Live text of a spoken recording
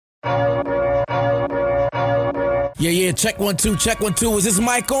Yeah, check 1 2, check 1 2. Is this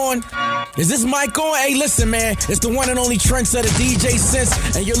mic on? Is this mic on? Hey, listen, man. It's the one and only trendsetter DJ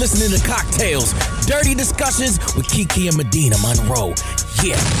Sense, and you're listening to CockTales. Dirty discussions with Kiki and Medina Monroe.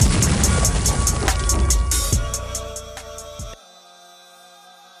 Yeah.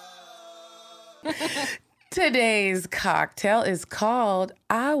 Today's cocktail is called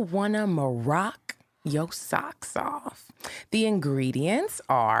I Wanna Maroc Your Socks Off. The ingredients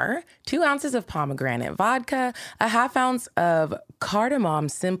are 2 ounces of pomegranate vodka, a half ounce of cardamom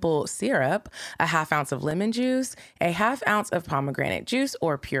simple syrup, a half ounce of lemon juice, a half ounce of pomegranate juice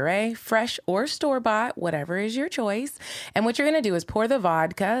or puree, fresh or store-bought, whatever is your choice. And what you're gonna do is pour the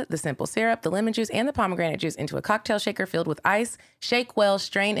vodka, the simple syrup, the lemon juice, and the pomegranate juice into a cocktail shaker filled with ice. Shake well,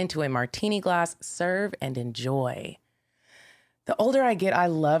 strain into a martini glass, serve, and enjoy. The older I get, I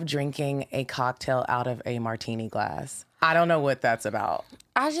love drinking a cocktail out of a martini glass. I don't know what that's about.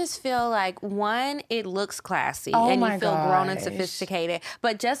 I just feel like, one, it looks classy Oh and my you feel grown and gosh. sophisticated.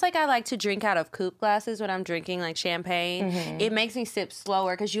 But just like I like to drink out of coupe glasses when I'm drinking like champagne, it makes me sip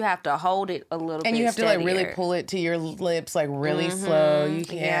slower because you have to hold it a little bit And you have to like really steadier. pull it to your lips like really slow. You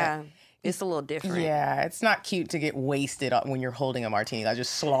can't. Yeah, it's a little different. Yeah, it's not cute to get wasted when you're holding a martini glass,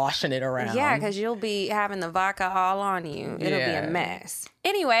 just sloshing it around. Yeah, because you'll be having the vodka all on you. It'll be Yeah. a mess.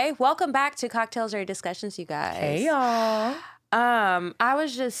 Anyway, welcome back to Cocktails or Discussions, you guys. Hey, y'all. I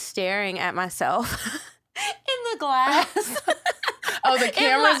was just staring at myself in the glass. Oh, the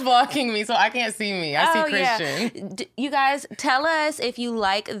camera's blocking me, so I can't see me. I see Christian. Yeah. You guys, tell us if you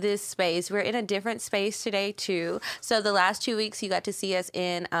like this space. We're in a different space today, too. So the last 2 weeks, you got to see us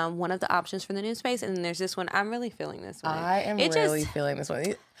in one of the options for the new space, and then there's this one. I'm really feeling this one. I am really feeling this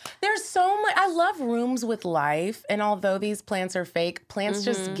one. There's so much. I love rooms with life, and although these plants are fake, plants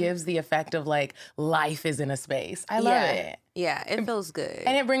just gives the effect of like life is in a space. I love it. Yeah, it feels good.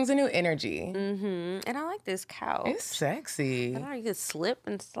 And it brings a new energy. And I like this couch. It's sexy. I know you could slip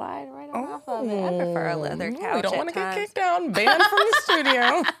and slide right on off of it. I prefer a leather couch. We don't want to get times. kicked down, banned from the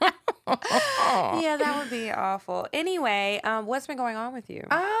studio. Yeah, that would be awful. Anyway, what's been going on with you?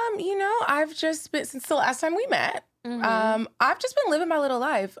 I've just been since the last time we met. I've just been living my little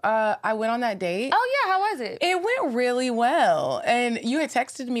life. I went on that date. Oh yeah, how was it? It went really well. And you had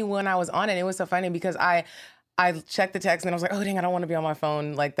texted me when I was on it. It was so funny because I checked the text and I was like, oh, dang, I don't want to be on my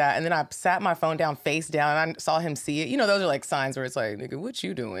phone like that. And then I sat my phone down face down and I saw him see it. You know, those are like signs where it's like, nigga, what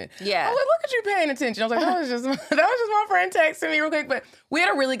you doing? Yeah. I was like, look at you paying attention. I was like, that was just my friend texting me real quick. But we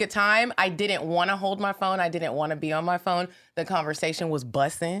had a really good time. I didn't want to hold my phone. I didn't want to be on my phone. The conversation was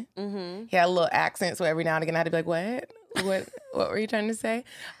bussing. He had a little accent, so every now and again I had to be like, what? What were you trying to say?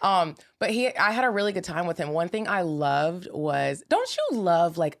 But I had a really good time with him. One thing I loved was, don't you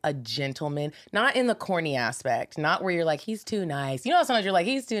love like a gentleman? Not in the corny aspect, not where you're like, he's too nice. You know, sometimes you're like,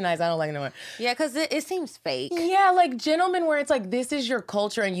 he's too nice. I don't like him no more. Yeah, because it seems fake. Yeah, like gentlemen where it's like, this is your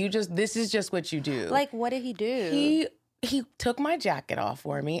culture and this is just what you do. Like, what did he do? He took my jacket off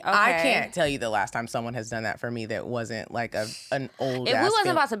for me. I can't tell you the last time someone has done that for me that wasn't like an old If ass we wasn't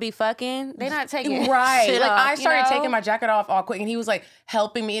feel- about to be fucking, they not taking right. shit Like off, I started you know? taking my jacket off all quick, and he was like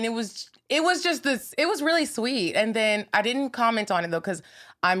helping me, and it was just this. It was really sweet. And then I didn't comment on it though because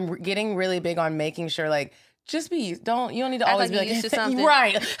I'm getting really big on making sure like. Just you don't need to always like be you like, used to something.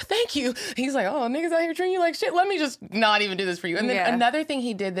 right, thank you. He's like, oh, niggas out here treating you like shit. Let me just not even do this for you. And then another thing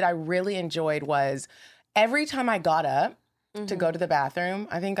he did that I really enjoyed was every time I got up to go to the bathroom,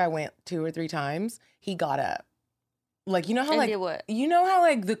 I think I went 2 or 3 times, he got up. Like, you know how And like, did what? you know how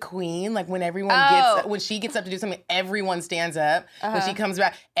like the queen, like when everyone when she gets up to do something, everyone stands up. When she comes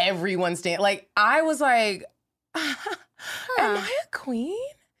back, everyone stands. Like, I was like, am I a queen?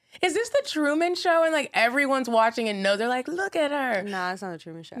 Is this the Truman Show? And like everyone's watching and they're like, look at her. No, it's not a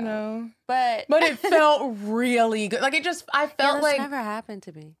Truman Show. No. But it felt really good. Like I felt like never happened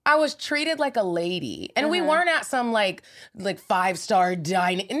to me. I was treated like a lady. And we weren't at some like 5-star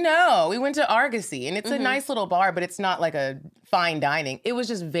dining. No, we went to Argosy and it's a nice little bar, but it's not like a fine dining. It was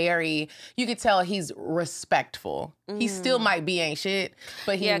just you could tell he's respectful. He still might be ain't shit,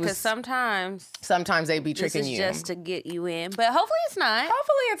 but because sometimes they be tricking this is you. just to get you in. But hopefully it's not.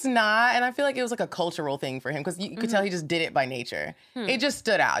 Hopefully it's not. And I feel like it was like a cultural thing for him because you could tell he just did it by nature. It just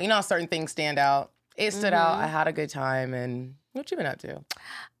stood out. You know how certain things stand out? It stood out. I had a good time. And what you been up to?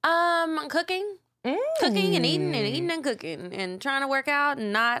 Cooking. Cooking and eating and cooking and trying to work out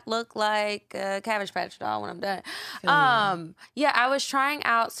and not look like a Cabbage Patch doll when I'm done. I was trying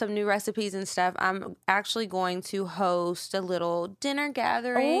out some new recipes and stuff. I'm actually going to host a little dinner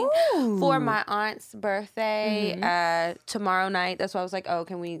gathering for my aunt's birthday tomorrow night. That's why I was like, oh,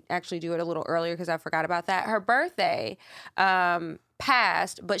 can we actually do it a little earlier because I forgot about that. Her birthday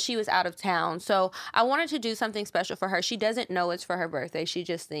passed, but she was out of town. So I wanted to do something special for her. She doesn't know it's for her birthday. She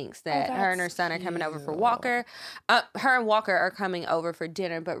just thinks that her and her son are coming over for Walker. Her and Walker are coming over for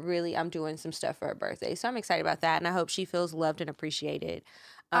dinner, but really I'm doing some stuff for her birthday. So I'm excited about that, and I hope she feels loved and appreciated.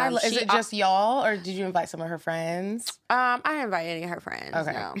 Is it just y'all, or did you invite some of her friends? I didn't invite any of her friends.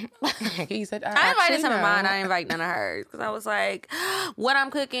 Okay. No. You said, I invited some of mine. I didn't invite none of hers because I was like, what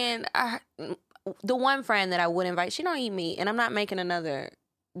I'm cooking. The one friend that I would invite, she don't eat meat, and I'm not making another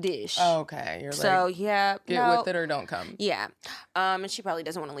dish. Okay. You're so like, yeah, get with it or don't come. Yeah. And she probably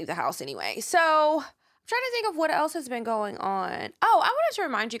doesn't want to leave the house anyway. So I'm trying to think of what else has been going on. Oh, I wanted to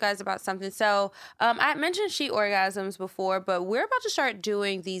remind you guys about something. So I mentioned sheet orgasms before, but we're about to start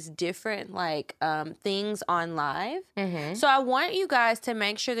doing these different things on live. Mm-hmm. So I want you guys to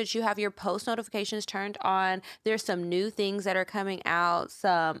make sure that you have your post notifications turned on. There's some new things that are coming out.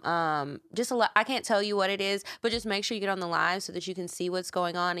 Some just a lot. I can't tell you what it is, but just make sure you get on the live so that you can see what's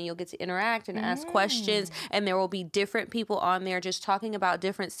going on and you'll get to interact and ask questions. And there will be different people on there just talking about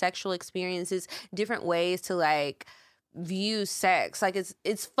different sexual experiences, different ways to view sex.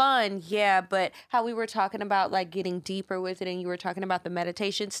 It's fun, yeah, but how we were talking about getting deeper with it, and you were talking about the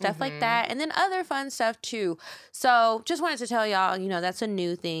meditation stuff like that, and then other fun stuff too. So just wanted to tell y'all, that's a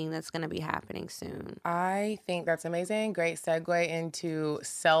new thing that's going to be happening soon. I think that's amazing. Great segue into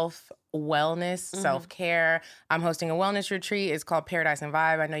wellness, self-care. I'm hosting a wellness retreat. It's called Paradise and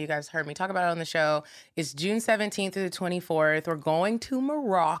Vibe. I know you guys heard me talk about it on the show. It's June 17th through the 24th. We're going to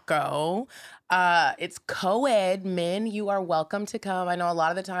Morocco. It's co-ed. Men, you are welcome to come. I know a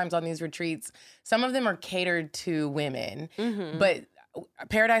lot of the times on these retreats, some of them are catered to women, but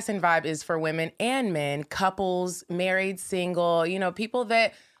Paradise and Vibe is for women and men, couples, married, single, people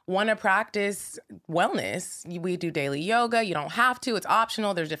that want to practice wellness. We do daily yoga. You don't have to. It's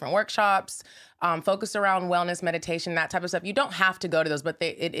optional. There's different workshops focused around wellness, meditation, that type of stuff. You don't have to go to those, but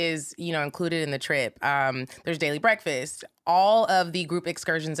it is, included in the trip. There's daily breakfast. All of the group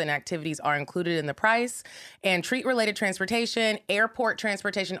excursions and activities are included in the price. And treat-related transportation, airport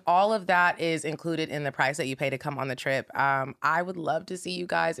transportation, all of that is included in the price that you pay to come on the trip. I would love to see you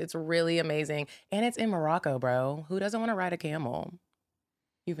guys. It's really amazing. And it's in Morocco, bro. Who doesn't want to ride a camel?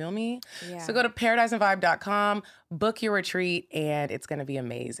 You feel me? Yeah. So go to paradiseandvibe.com, book your retreat, and it's going to be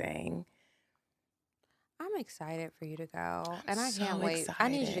amazing. I'm excited for you to go, and I So can't wait. excited. I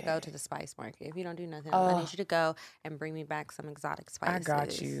need you to go to the spice market. If you don't do nothing else, I need you to go and bring me back some exotic spices. I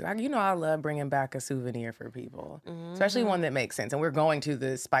got you. I love bringing back a souvenir for people, especially one that makes sense. And we're going to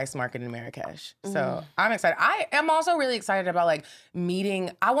the spice market in Marrakesh. So I'm excited. I am also really excited about I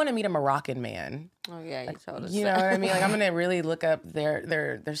want to meet a Moroccan man. Oh yeah, you told us. You know what I mean? I'm going to really look up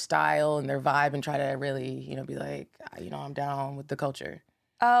their style and their vibe and try to really, be like, I'm down with the culture.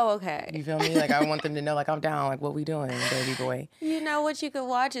 Oh, okay. You feel me? I want them to know, I'm down. What we doing, baby boy? You know what you could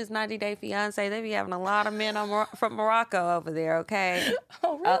watch is 90 Day Fiance. They be having a lot of men from Morocco over there, okay?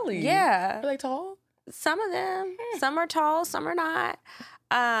 Oh, really? Yeah. Are they tall? Some of them. Some are tall, some are not.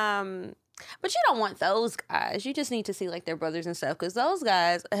 But you don't want those guys. You just need to see their brothers and stuff, because those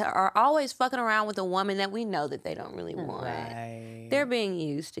guys are always fucking around with a woman that we know that they don't really want. Right. They're being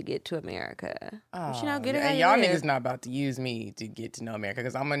used to get to America. Oh, But, get it how and you y'all live. niggas not about to use me to get to know America,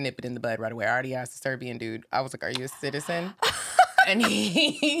 because I'm gonna nip it in the bud right away. I already asked the Serbian dude. I was like, "Are you a citizen?" And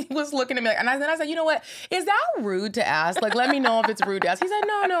he was looking at me and then I said, "You know what? Is that rude to ask? Let me know if it's rude to ask." He said,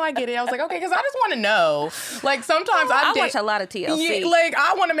 No, I get it. I was like, "Okay," because I just want to know. Sometimes I watch a lot of TLC. Yeah,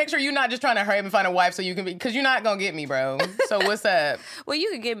 I want to make sure you're not just trying to hurry up and find a wife so you can be, because you're not gonna get me, bro. So what's up? Well, you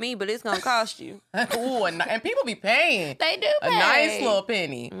could get me, but it's gonna cost you. Ooh, and people be paying. They do pay. A nice little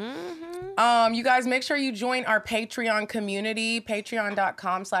penny. Mm-hmm. You guys, make sure you join our Patreon community,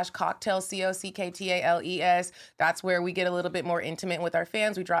 patreon.com/CockTales, CockTales. That's where we get a little bit more intimate with our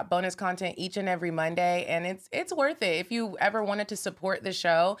fans. We drop bonus content each and every Monday, and it's worth it. If you ever wanted to support the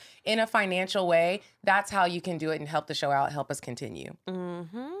show in a financial way, that's how you can do it and help the show out, help us continue.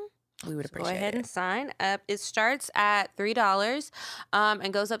 Mm-hmm. We would appreciate it. Go ahead and sign up. It starts at $3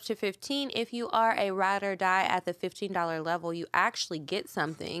 and goes up to $15. If you are a ride or die at the $15 level, you actually get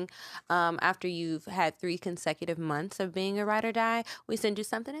something after you've had 3 consecutive months of being a ride or die. We send you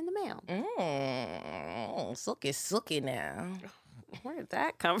something in the mail. Sookie now. Where did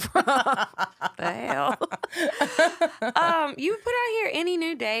that come from? The hell? You put out here any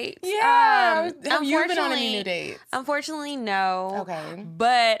new dates? Yeah. Have you been on any new dates? Unfortunately, no. Okay.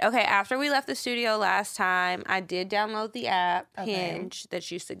 But, after we left the studio last time, I did download the app, Hinge,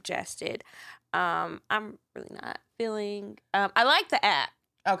 that you suggested. I'm really not feeling... I like the app.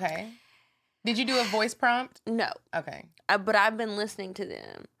 Okay. Did you do a voice prompt? No. Okay. But I've been listening to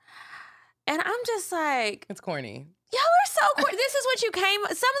them. And I'm just like... It's corny. Y'all are so cool. This is what you came.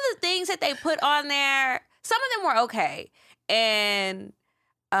 Some of the things that they put on there, some of them were okay. And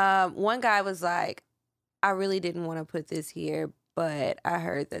one guy was like, I really didn't want to put this here, but I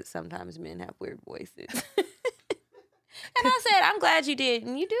heard that sometimes men have weird voices. And I said, I'm glad you did.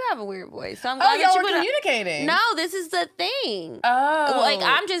 And you do have a weird voice. So I'm glad that you were communicating. No, this is the thing. Oh. Like,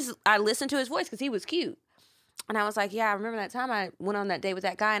 I listened to his voice because he was cute. And I was like, yeah, I remember that time I went on that date with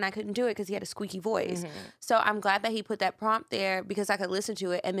that guy and I couldn't do it because he had a squeaky voice. Mm-hmm. So I'm glad that he put that prompt there because I could listen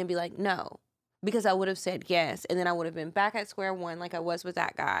to it and then be like, no. Because I would have said yes, and then I would have been back at square one like I was with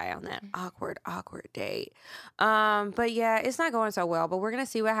that guy on that awkward date. But yeah, it's not going so well, but we're going to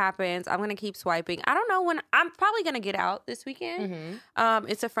see what happens. I'm going to keep swiping. I don't know when. I'm probably going to get out this weekend. Mm-hmm.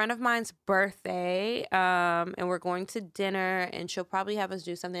 It's a friend of mine's birthday, and we're going to dinner, and she'll probably have us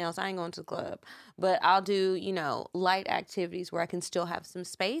do something else. I ain't going to the club, but I'll do, light activities where I can still have some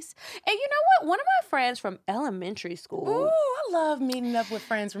space. And you know what? One of my friends from elementary school. Ooh, I love meeting up with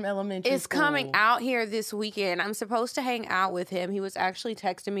friends from elementary school. Is coming out here this weekend. I'm supposed to hang out with him. He was actually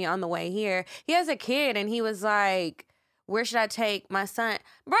texting me on the way here. He has a kid and he was like, where should I take my son?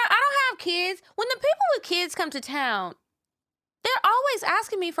 Bro, I don't have kids. When the people with kids come to town, they're always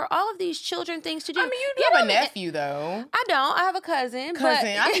asking me for all of these children things to do. I mean, you have a nephew, though. I don't. I have a cousin.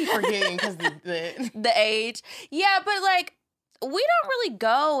 I keep forgetting because the age. Yeah, but like, we don't really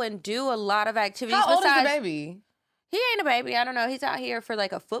go and do a lot of activities. How old is the baby? He ain't a baby. I don't know. He's out here for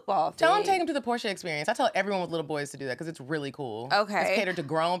like a football thing. Tell him, take him to the Portia Experience. I tell everyone with little boys to do that because it's really cool. Okay. It's catered to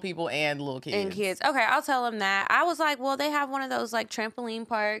grown people and little kids. And kids. Okay, I'll tell him that. I was like, well, they have one of those like trampoline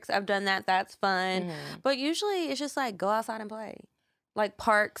parks. I've done that. That's fun. Mm-hmm. But usually it's just like go outside and play. Like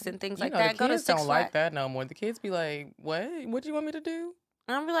parks and things like that. The kids don't like that no more. The kids be like, what? What do you want me to do?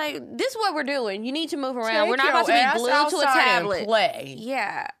 I'm like, this is what we're doing. You need to move around. We're not about to be glued to a tablet. And play.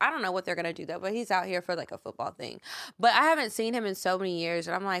 Yeah. I don't know what they're going to do, though, but he's out here for like a football thing. But I haven't seen him in so many years.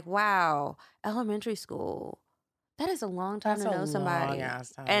 And I'm like, wow, elementary school. That is a long time to know somebody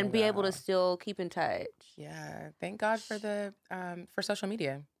and be able to still keep in touch. Yeah. Thank God for for social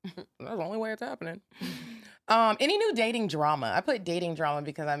media. That's the only way it's happening. Any new dating drama? I put dating drama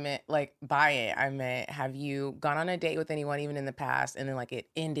because I meant I meant have you gone on a date with anyone even in the past and then like it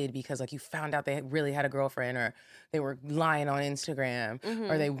ended because like you found out they really had a girlfriend or they were lying on Instagram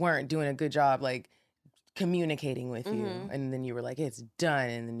or they weren't doing a good job like communicating with you and then you were like it's done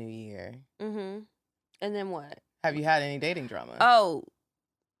in the new year. Mm-hmm. And then what? Have you had any dating drama? Oh.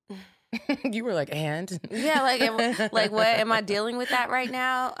 You were like, and? Yeah, like what? Am I dealing with that right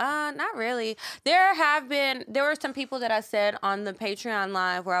now? Not really. There were some people that I said on the Patreon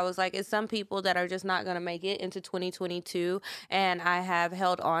live where I was like, it's some people that are just not going to make it into 2022. And I have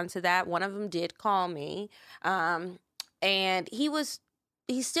held on to that. One of them did call me. And he's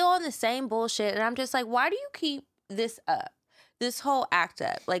still on the same bullshit. And I'm just like, why do you keep this up? This whole act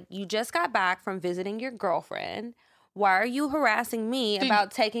up. Like, you just got back from visiting your girlfriend. Why are you harassing me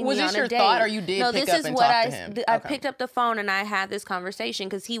about taking me on a date? Was this your thought or you did pick up and talk to him? I picked up the phone and I had this conversation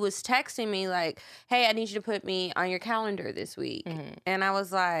because he was texting me like, hey, I need you to put me on your calendar this week. Mm-hmm. And I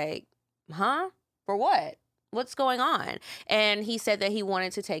was like, huh? For what? What's going on? And he said that he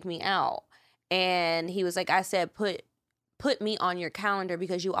wanted to take me out. And he was like, I said, put me on your calendar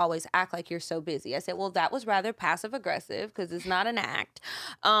because you always act like you're so busy. I said, well, that was rather passive aggressive because it's not an act.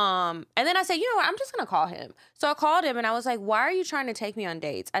 And then I said, you know what? I'm just going to call him. So I called him and I was like, why are you trying to take me on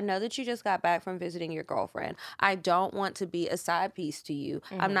dates? I know that you just got back from visiting your girlfriend. I don't want to be a side piece to you.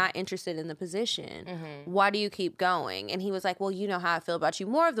 Mm-hmm. I'm not interested in the position. Mm-hmm. Why do you keep going? And he was like, well, you know how I feel about you.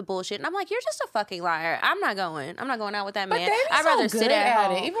 More of the bullshit. And I'm like, you're just a fucking liar. I'm not going out with that man. I'd rather sit at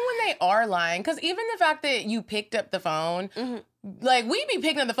home. Even when they are lying. Because even the fact that you picked up the phone, like, we be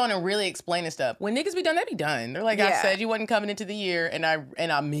picking up the phone and really explaining stuff. When niggas be done, they be done. They're like, I said you wasn't coming into the year, and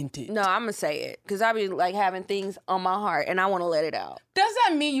I meant it. No, I'm going to say it. Because I be, like, having things on my heart, and I want to let it out. Does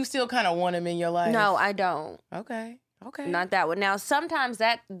that mean you still kind of want him in your life? No, I don't. Okay. Not that one. Now, sometimes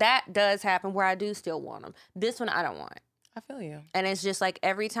that does happen where I do still want him. This one, I don't want. I feel you. And it's just, like,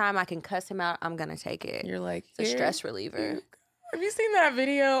 every time I can cuss him out, I'm going to take it. You're like, it's a stress reliever. Have you seen that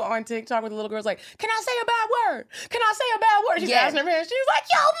video on TikTok where the little girl's like, can I say a bad word? Can I say a bad word? She's asking her friend. She's like,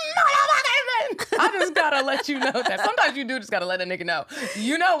 yo, motherfucker. I just gotta let you know that. Sometimes you do just gotta let a nigga know.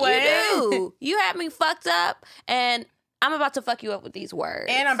 You know what? You do. You had me fucked up, and I'm about to fuck you up with these words.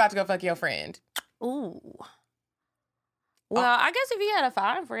 And I'm about to go fuck your friend. Ooh. Well, I guess if he had a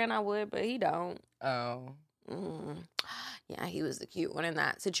fine friend, I would, but he don't. Oh. Yeah, he was the cute one in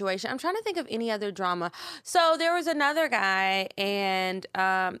that situation. I'm trying to think of any other drama. So there was another guy, and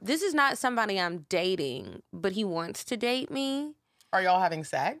this is not somebody I'm dating, but he wants to date me. Are y'all having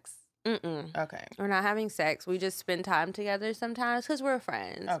sex? Mm-mm. Okay. We're not having sex. We just spend time together sometimes because we're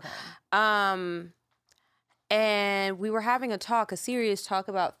friends. Okay. And we were having a serious talk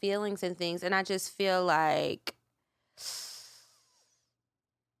about feelings and things, and I just feel like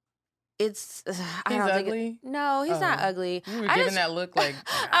it's. I don't ugly? think no, he's not ugly. You were giving that look like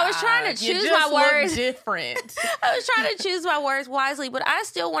I was trying to choose my words different. I was trying to choose my words wisely, but I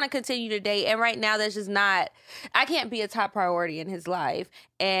still want to continue to date. And right now, that's just not. I can't be a top priority in his life,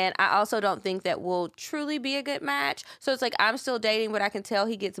 and I also don't think that we'll truly be a good match. So it's like I'm still dating, but I can tell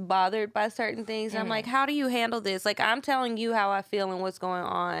he gets bothered by certain things. And I'm like, how do you handle this? Like, I'm telling you how I feel and what's going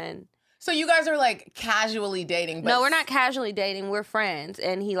on. So you guys are like casually dating? But No, we're not casually dating. We're friends,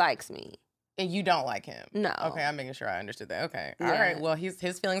 and he likes me. And you don't like him? No. Okay, I'm making sure I understood that. Okay. Yeah. All right. Well, his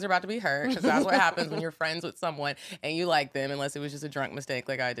feelings are about to be hurt because that's what happens when you're friends with someone and you like them, unless it was just a drunk mistake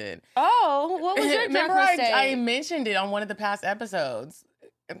like I did. Oh, what was your drunk mistake? I mentioned it on one of the past episodes.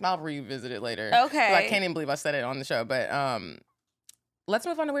 I'll revisit it later. Okay. I can't even believe I said it on the show. But let's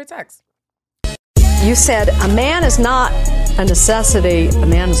move on to weird sex. You said a man is not a necessity, a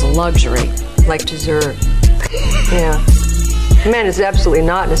man is a luxury. Like dessert. Yeah. A man is absolutely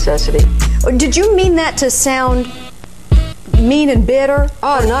not a necessity. Did you mean that to sound mean and bitter?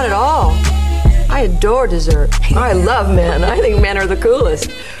 Oh, not at all. I adore dessert. I love men. I think men are the coolest.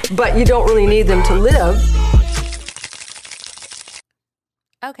 But you don't really need them to live.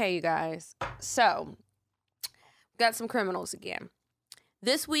 Okay, you guys. So, we've got some criminals again.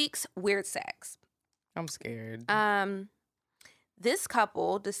 This week's weird sex. I'm scared. This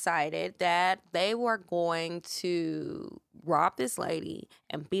couple decided that they were going to rob this lady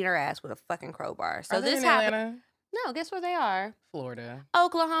and beat her ass with a fucking crowbar. So are they this in happened. Atlanta? No, guess where they are? Florida.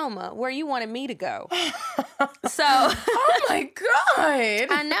 Oklahoma, where you wanted me to go. So, oh my God.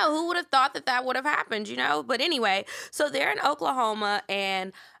 I know, who would have thought that would have happened, you know? But anyway, so they're in Oklahoma,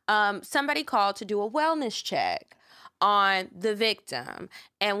 and somebody called to do a wellness check on the victim.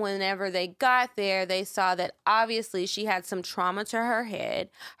 And whenever they got there, they saw that obviously she had some trauma to her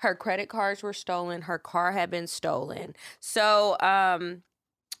head. Her credit cards were stolen. Her car had been stolen. So,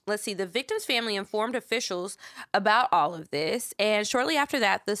 let's see, the victim's family informed officials about all of this. And shortly after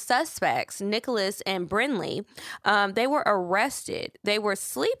that, the suspects, Nicholas and Brinley, they were arrested. They were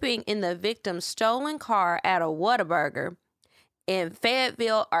sleeping in the victim's stolen car at a Whataburger in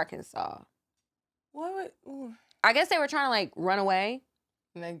Fayetteville, Arkansas. What? Ooh. I guess they were trying to, like, run away.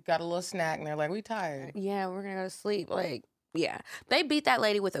 And they got a little snack, and they're like, we tired. Yeah, we're going to go to sleep. Like, yeah. They beat that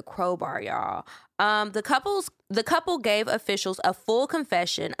lady with a crowbar, y'all. The couple gave officials a full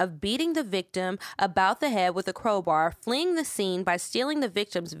confession of beating the victim about the head with a crowbar, fleeing the scene by stealing the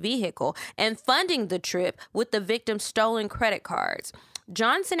victim's vehicle, and funding the trip with the victim's stolen credit cards.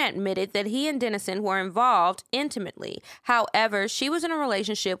 Johnson admitted that he and Dennison were involved intimately. However, she was in a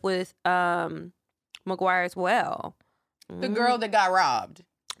relationship with McGuire as well. The girl that got robbed.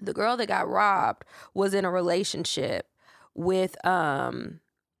 The girl that got robbed was in a relationship with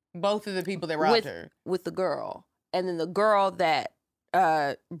both of the people that robbed her. With the girl. And then the girl that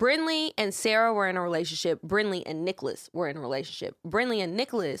Brinley and Sarah were in a relationship. Brinley and Nicholas were in a relationship. Brinley and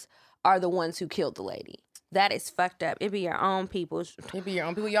Nicholas are the ones who killed the lady. That is fucked up. It be your own people. It be your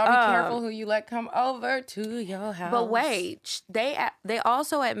own people. Y'all be careful who you let come over to your house. But wait, they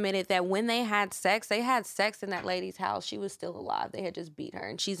also admitted that when they had sex in that lady's house. She was still alive. They had just beat her,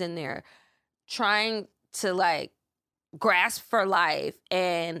 and she's in there trying to, like, grasp for life,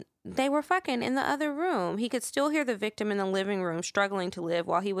 and they were fucking in the other room. He could still hear the victim in the living room struggling to live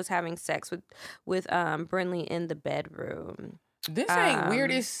while he was having sex with Brinley in the bedroom. This ain't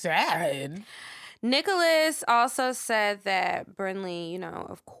weird, it's sad. Nicholas also said that Brinley,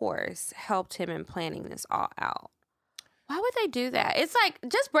 of course, helped him in planning this all out. Why would they do that? It's like,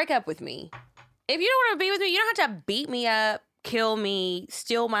 just break up with me. If you don't want to be with me, you don't have to beat me up, kill me,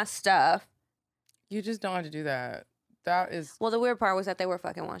 steal my stuff. You just don't have to do that. That is... Well, the weird part was that they were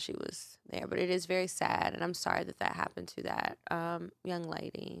fucking while she was there, but it is very sad, and I'm sorry that happened to that young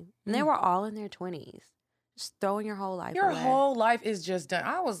lady. And they were all in their 20s. Just throwing your whole life away. Your whole life is just done.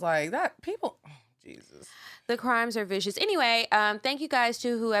 I was like, that people... Oh, Jesus. The crimes are vicious. Anyway, thank you guys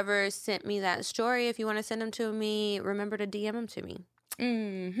to whoever sent me that story. If you want to send them to me, remember to DM them to me.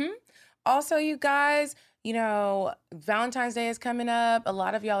 Mm-hmm. Also, you guys... Valentine's Day is coming up. A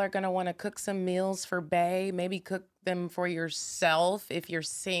lot of y'all are going to want to cook some meals for bae. Maybe cook them for yourself if you're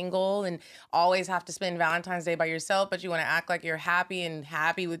single and always have to spend Valentine's Day by yourself, but you want to act like you're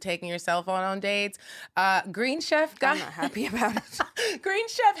happy with taking yourself on dates. Green Chef I'm not happy about it. Green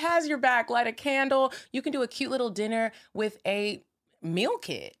Chef has your back. Light a candle. You can do a cute little dinner with a meal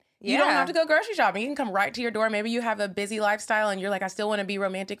kit. You don't have to go grocery shopping. You can come right to your door. Maybe you have a busy lifestyle and you're like, I still want to be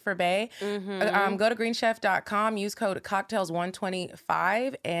romantic for Bae. Go to greenchef.com, use code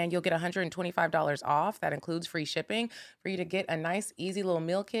CockTales125, and you'll get $125 off. That includes free shipping for you to get a nice, easy little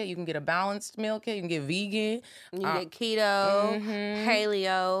meal kit. You can get a balanced meal kit. You can get vegan. You can get keto,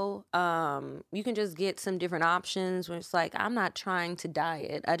 paleo. You can just get some different options where it's like, I'm not trying to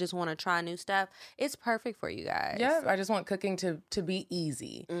diet. I just want to try new stuff. It's perfect for you guys. Yeah, I just want cooking to be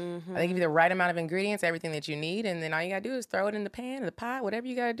easy. They give you the right amount of ingredients, everything that you need, and then all you gotta do is throw it in the pan, the pot, whatever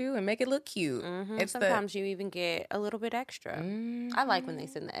you gotta do, and make it look cute. Sometimes you even get a little bit extra. I like when they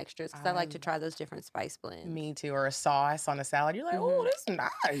send the extras because I like to try those different spice blends. Me too, or a sauce on a salad. You're like, oh, this is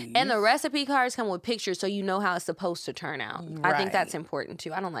nice. And the recipe cards come with pictures, so you know how it's supposed to turn out. I think that's important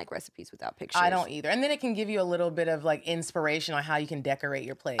too. I don't like recipes without pictures. I don't either. And then it can give you a little bit of like inspiration on how you can decorate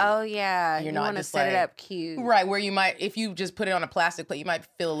your plate. Oh yeah, you want to set it up cute, right? Where you might, if you just put it on a plastic plate, you might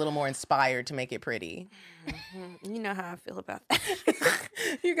feel a little more inspired to make it pretty. You know how I feel about that.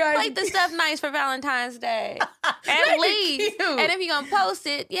 You guys plate the stuff nice for Valentine's Day, at least. And if you're gonna post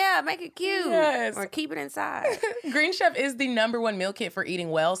it, make it cute, or keep it inside. Green Chef is the #1 meal kit for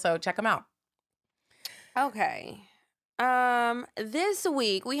eating well, so check them out. Okay. This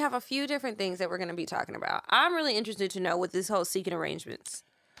week we have a few different things that we're going to be talking about. I'm really interested to know what this whole seeking arrangements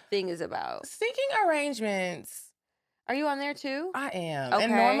thing is about. Seeking arrangements. Are you on there too? I am. Okay.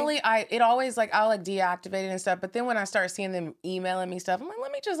 And normally I'll deactivate it and stuff, but then when I start seeing them emailing me stuff, I'm like,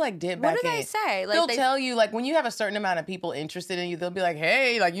 let me just dip back in. What do they say? They'll tell you, like, when you have a certain amount of people interested in you, they'll be like,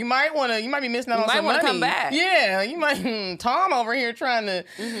 hey, like, you might be missing out on some money. You might want to come back. Yeah, you might, Tom over here trying to,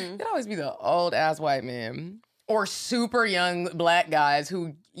 it'd always be the old ass white man. Or super young black guys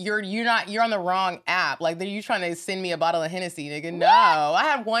who you're on the wrong app. Like, you trying to send me a bottle of Hennessy, nigga. No. I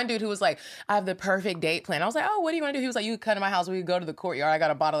had one dude who was like, I have the perfect date plan. I was like, oh, what do you want to do? He was like, you could come to my house. We could go to the courtyard. I got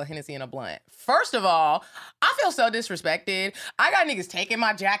a bottle of Hennessy and a blunt. First of all, I feel so disrespected. I got niggas taking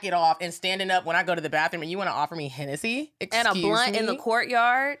my jacket off and standing up when I go to the bathroom, and you want to offer me Hennessy? Excuse and a blunt me? in the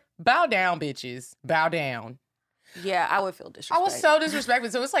courtyard? Bow down, bitches. Bow down. Yeah, I would feel disrespected. I was so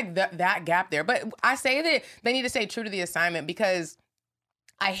disrespected. So it's like that gap there. But I say that they need to stay true to the assignment because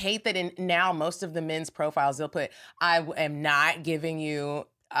I hate that in now most of the men's profiles, they'll put, I am not giving you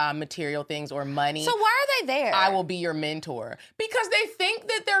material things or money. So why are they there? I will be your mentor. Because they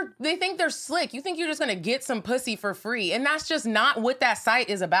think they're slick. You think you're just gonna get some pussy for free. And that's just not what that site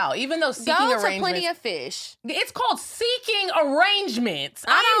is about. Even though seeking arrangements. Go to Plenty of Fish. It's called seeking arrangements.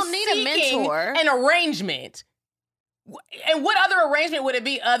 I don't need a mentor. An arrangement. And what other arrangement would it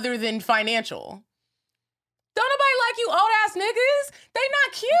be other than financial? Don't nobody like you old ass niggas. They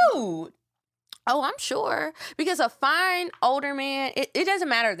not cute. Oh, I'm sure. Because a fine older man, it doesn't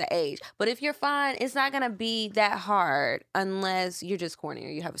matter the age. But if you're fine, it's not going to be that hard unless you're just corny or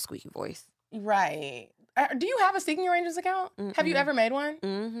you have a squeaky voice. Right. Do you have a seeking arrangements account? Have you ever made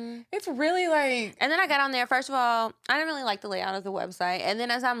one? It's really like... And then I got on there. First of all, I didn't really like the layout of the website. And then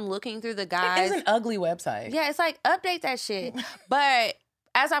as I'm looking through the guides... It is an ugly website. Yeah, it's like, update that shit. But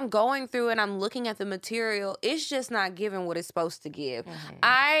as I'm going through and I'm looking at the material, it's just not giving what it's supposed to give.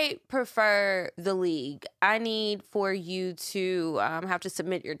 I prefer the league. I need for you to have to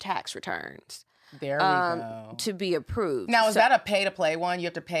submit your tax returns. There we go. To be approved. Now, is that a pay-to-play one? You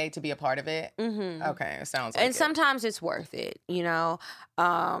have to pay to be a part of it? Okay, it sounds like And sometimes it's worth it, you know,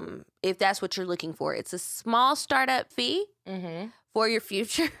 if that's what you're looking for. It's a small startup fee for your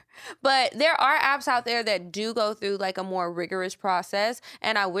future. But there are apps out there that do go through like a more rigorous process.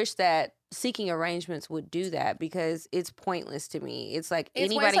 And I wish that seeking arrangements would do that because it's pointless to me. It's like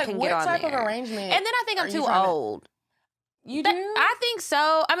anybody can get on there. What type of arrangement? And then I think I'm too old. You do? I think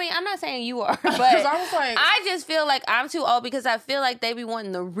so. I mean, I'm not saying you are, but I was like, I just feel like I'm too old because I feel like they be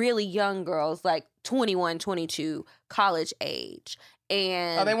wanting the really young girls, like 21, 22, college age.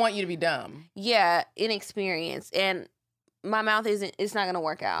 And they want you to be dumb. Yeah, inexperienced. And my mouth it's not going to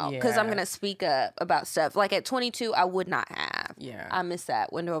work out because I'm going to speak up about stuff. Like at 22, I would not have. Yeah. I missed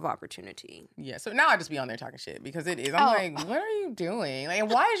that window of opportunity. Yeah. So now I just be on there talking shit because it is. I'm like, what are you doing?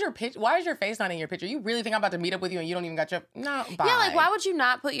 Like, why is your face not in your picture? You really think I'm about to meet up with you and you don't even got your, no, bye. Yeah, like why would you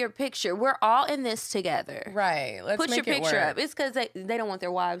not put your picture? We're all in this together. Right. Let's put make your it picture work. up. It's because they don't want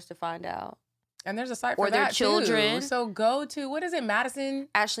their wives to find out. And there's a site for or their that children. Too. So go to, what is it, Madison?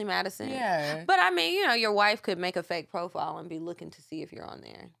 Ashley Madison. Yeah. But I mean, you know, your wife could make a fake profile and be looking to see if you're on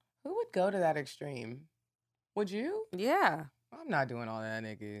there. Who would go to that extreme? Would you? Yeah. I'm not doing all that,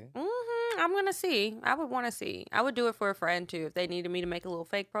 nigga. I'm going to see. I would want to see. I would do it for a friend, too. If they needed me to make a little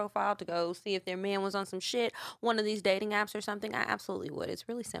fake profile to go see if their man was on some shit, one of these dating apps or something, I absolutely would. It's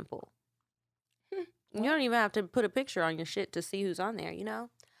really simple. You don't even have to put a picture on your shit to see who's on there, you know?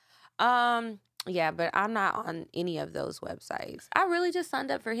 Yeah, but I'm not on any of those websites. I really just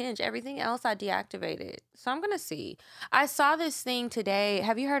signed up for Hinge. Everything else I deactivated. So I'm going to see. I saw this thing today.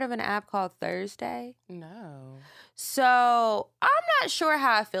 Have you heard of an app called Thursday? No. So I'm not sure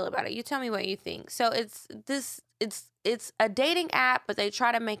how I feel about it. You tell me what you think. So it's a dating app, but they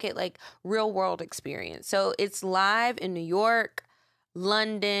try to make it like real world experience. So it's live in New York,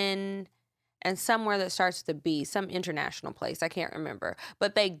 London, and somewhere that starts with a B, some international place. I can't remember.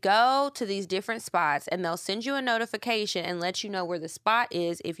 But they go to these different spots and they'll send you a notification and let you know where the spot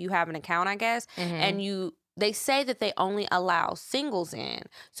is if you have an account, I guess. Mm-hmm. And they say that they only allow singles in.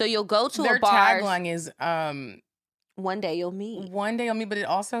 So you'll go to Their a bar. Their tagline is one day you'll meet. One day you'll meet, but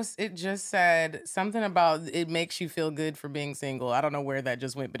it just said something about it makes you feel good for being single. I don't know where that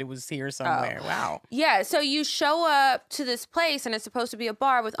just went, but it was here somewhere. Oh. Wow. Yeah, so you show up to this place and it's supposed to be a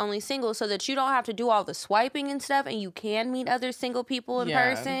bar with only singles so that you don't have to do all the swiping and stuff and you can meet other single people in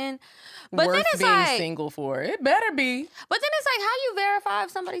person. But worth then it's being like single for. It better be. But then it's like, how you verify if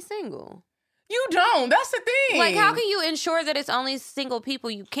somebody's single? You don't. That's the thing. Like, how can you ensure that it's only single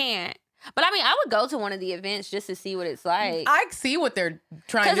people? You can't. But I mean, I would go to one of the events just to see what it's like. I see what they're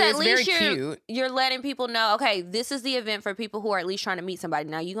trying to do. It's very cute. You're letting people know, okay, this is the event for people who are at least trying to meet somebody.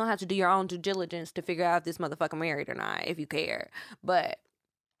 Now, you're going to have to do your own due diligence to figure out if this motherfucker married or not, if you care. And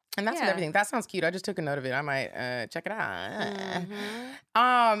that's everything. That sounds cute. I just took a note of it. I might check it out. Mm-hmm.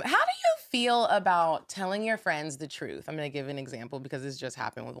 How do you feel about telling your friends the truth? I'm going to give an example because this just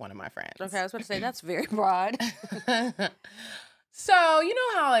happened with one of my friends. Okay, I was about to say, that's very broad. So, you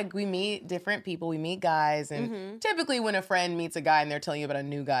know how, like, we meet different people, we meet guys, and typically when a friend meets a guy and they're telling you about a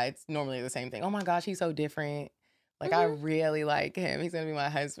new guy, it's normally the same thing. Oh my gosh, he's so different. Like, I really like him. He's going to be my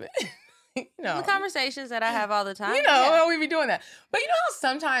husband. You know. The conversations that I have all the time. You know, we be doing that. But you know how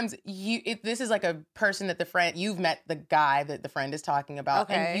sometimes if this is like a person that you've met the guy that the friend is talking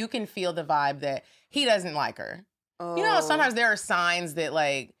about, and you can feel the vibe that he doesn't like her. Oh. You know how sometimes there are signs that,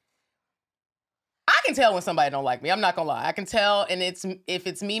 like, I can tell when somebody don't like me. I'm not gonna lie. I can tell, and if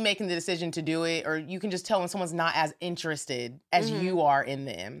it's me making the decision to do it, or you can just tell when someone's not as interested as you are in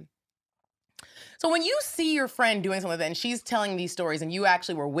them. So when you see your friend doing something like that, and she's telling these stories, and you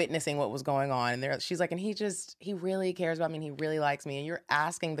actually were witnessing what was going on, and she's like, and he really cares about me, and he really likes me, and you're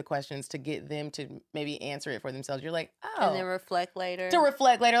asking the questions to get them to maybe answer it for themselves. You're like, oh. And then reflect later.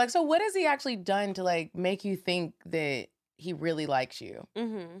 Like, so what has he actually done to, like, make you think that he really likes you?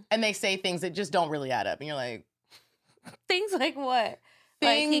 Mm-hmm. And they say things that just don't really add up. And you're like... Things like what?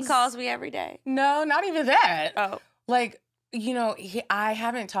 Like, he calls me every day? No, not even that. Oh. Like, you know, I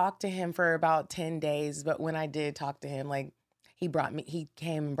haven't talked to him for about 10 days, but when I did talk to him, like, he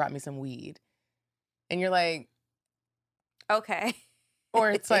came and brought me some weed. And you're like... Okay. Or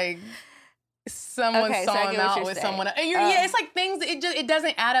it's like... Someone saw him out with someone else. And it's like things, it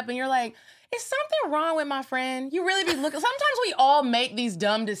doesn't add up. And you're like... Is something wrong with my friend? You really be looking. Sometimes we all make these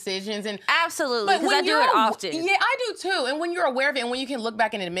dumb decisions, and absolutely, because I do it often. Yeah, I do too. And when you're aware of it, and when you can look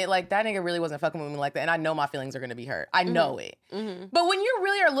back and admit, like, that nigga really wasn't fucking with me like that, and I know my feelings are gonna be hurt. I know it. Mm-hmm. But when you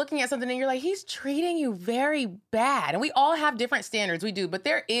really are looking at something and you're like, he's treating you very bad, and we all have different standards. We do, but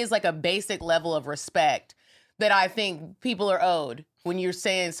there is like a basic level of respect that I think people are owed when you're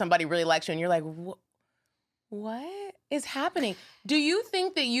saying somebody really likes you, and you're like, what is happening? Do you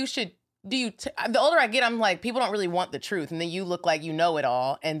think that you should? The older I get, I'm like, people don't really want the truth. And then you look like you know it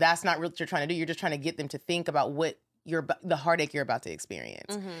all. And that's not what you're trying to do. You're just trying to get them to think about the heartache you're about to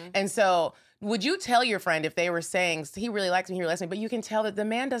experience. Mm-hmm. And so would you tell your friend if they were saying, he really likes me, but you can tell that the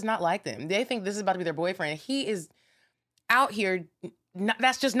man does not like them. They think this is about to be their boyfriend. He is out here.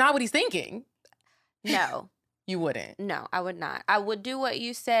 That's just not what he's thinking. No. You wouldn't? No, I would not. I would do what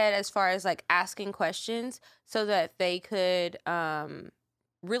you said as far as, like, asking questions so that they could...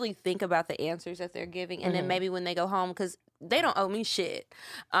 really think about the answers that they're giving, and then maybe when they go home, because they don't owe me shit.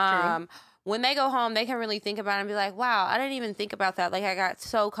 When they go home, they can really think about it and be like, wow, I didn't even think about that. Like, I got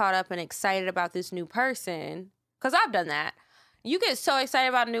so caught up and excited about this new person, because I've done that. You get so excited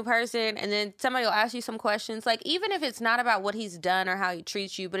about a new person, and then somebody will ask you some questions, like, even if it's not about what he's done or how he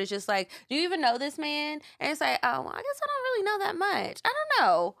treats you, but it's just like, do you even know this man? And it's like, oh, well, I guess I don't really know that much. I don't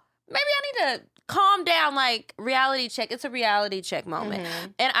know. Maybe I need to calm down, like, reality check. It's a reality check moment. Mm-hmm.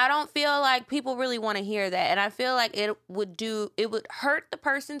 And I don't feel like people really want to hear that. And I feel like it would hurt the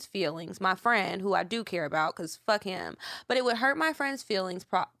person's feelings, my friend, who I do care about, because fuck him. But it would hurt my friend's feelings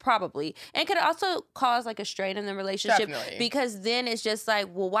probably. And could also cause, like, a strain in the relationship. Definitely. Because then it's just like,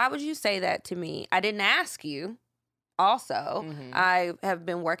 well, why would you say that to me? I didn't ask you. Also, I have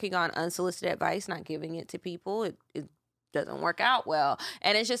been working on unsolicited advice, not giving it to people. doesn't work out well.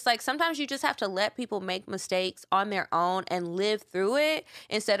 And it's just like sometimes you just have to let people make mistakes on their own and live through it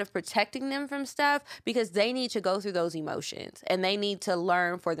instead of protecting them from stuff, because they need to go through those emotions and they need to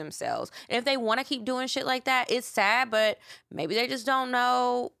learn for themselves. And if they want to keep doing shit like that, it's sad, but maybe they just don't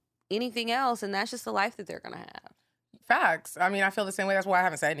know anything else, and that's just the life that they're gonna have. Facts. I mean, I feel the same way. That's why I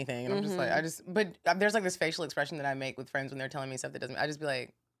haven't said anything. And I'm just like, but there's like this facial expression that I make with friends when they're telling me stuff that doesn't, I just be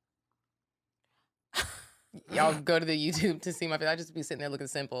like, y'all go to the YouTube to see my face. I just be sitting there looking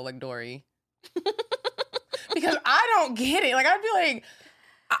simple like Dory. Because I don't get it. Like, I'd be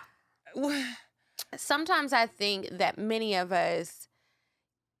like... Sometimes I think that many of us,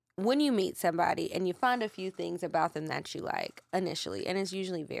 when you meet somebody and you find a few things about them that you like initially, and it's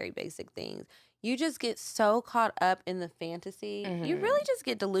usually very basic things, you just get so caught up in the fantasy. You really just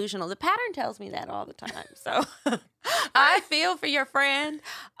get delusional. The pattern tells me that all the time. So I feel for your friend.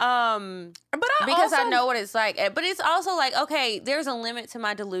 Because I know what it's like. But it's also like, okay, there's a limit to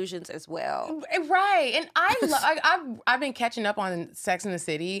my delusions as well. Right. And I've been catching up on Sex and the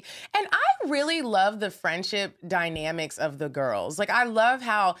City, and I really love the friendship dynamics of the girls. Like, I love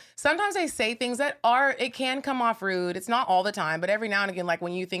how sometimes they say things that it can come off rude. It's not all the time, but every now and again, like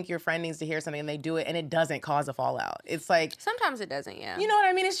when you think your friend needs to hear something and they do it and it doesn't cause a fallout. It's like... Sometimes it doesn't, yeah. You know what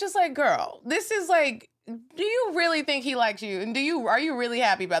I mean? It's just like, girl, this is like... Do you really think he likes you? And are you really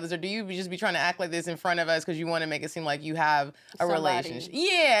happy about this? Or do you just be trying to act like this in front of us because you want to make it seem like you have a relationship?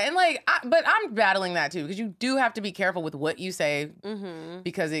 Yeah, and like, but I'm battling that too, because you do have to be careful with what you say,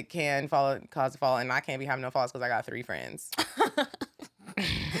 because it can cause a fall, and I can't be having no falls because I got 3 friends.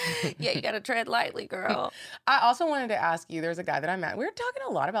 Yeah, you got to tread lightly, girl. I also wanted to ask you, there's a guy that I met. We were talking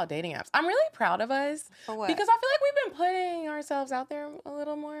a lot about dating apps. I'm really proud of us. For what? Because I feel like we've been putting ourselves out there a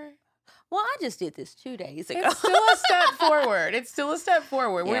little more. Well, I just did this 2 days ago. It's still a step forward. It's still a step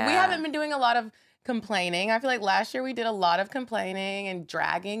forward. Yeah. We haven't been doing a lot of complaining. I feel like last year we did a lot of complaining and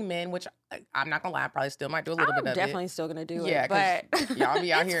dragging men, which I'm not gonna lie, I probably still might do a little bit of it. I'm definitely still gonna do it. But y'all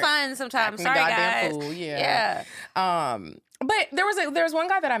be out here. It's fun sometimes. Sorry, guys. Fool. Yeah. But there was one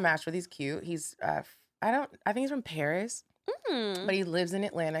guy that I matched with. He's cute. He's I think he's from Paris. But he lives in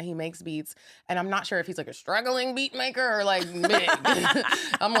Atlanta. He makes beats. And I'm not sure if he's like a struggling beat maker or like big.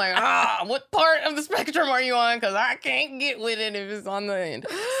 I'm like, what part of the spectrum are you on? Because I can't get with it if it's on the end.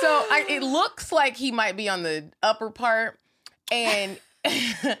 So it looks like he might be on the upper part. And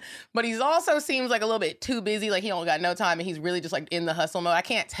but he's also seems like a little bit too busy. Like he don't got no time and he's really just like in the hustle mode. I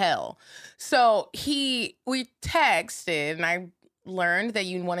can't tell. So we texted and I learned that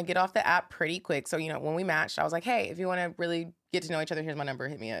you want to get off the app pretty quick. So, when we matched, I was like, hey, if you want to really get to know each other, here's my number.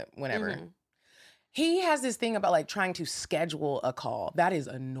 Hit me up whenever. He has this thing about like trying to schedule a call. That is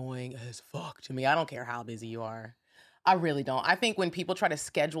annoying as fuck to me. I don't care how busy you are. I really don't. I think when people try to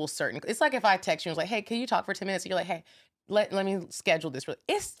schedule it's like if I text you and was like, hey, can you talk for 10 minutes? And you're like, hey, let me schedule this.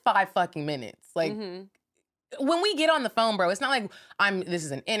 It's 5 fucking minutes. Like, when we get on the phone, bro, it's not like this is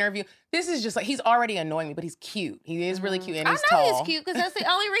an interview. This is just like, he's already annoying me, but he's cute. He is really cute and he's tall. I know he's cute because that's the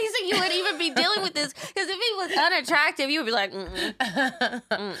only reason you would even be dealing with this. Because if he was unattractive, you would be like,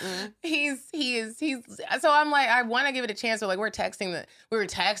 He is. So I'm like, I want to give it a chance. So like, we were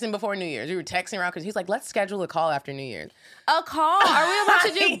texting before New Year's. We were texting around because he's like, let's schedule a call after New Year's. A call? Are we about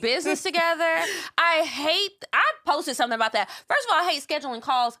to do business together? I posted something about that. First of all, I hate scheduling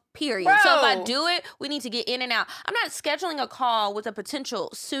calls, period. Bro. So if I do it, we need to get in and out. I'm not scheduling a call with a potential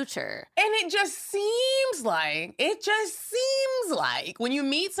suitor. And it just seems like when you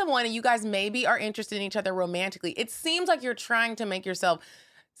meet someone and you guys maybe are interested in each other romantically, it seems like you're trying to make yourself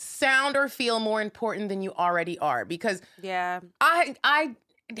sound or feel more important than you already are. Because I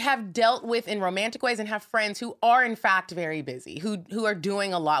have dealt with in romantic ways and have friends who are in fact very busy, who are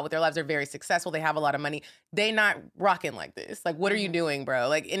doing a lot with their lives. They're very successful. They have a lot of money. They not rocking like this. Like, what are you doing, bro?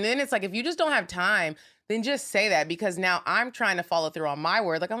 Like, and then it's like, if you just don't have time, then just say that, because now I'm trying to follow through on my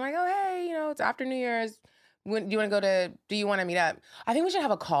word. Like, I'm like, oh, hey, it's after New Year's. Do you want to meet up? I think we should have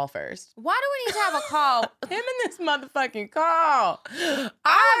a call first. Why do we need to have a call? Him and this motherfucking call.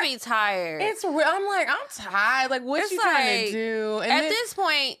 I'll be tired. It's real. I'm like, I'm tired. Like, what you trying to do? And at this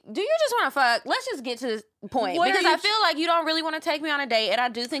point, do you just want to fuck? Let's just get to this point. Because I feel like you don't really want to take me on a date, and I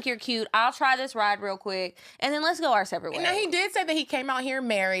do think you're cute. I'll try this ride real quick, and then let's go our separate ways. Now, he did say that he came out here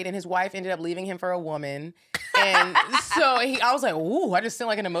married, and his wife ended up leaving him for a woman. And so I was like, ooh, I just sent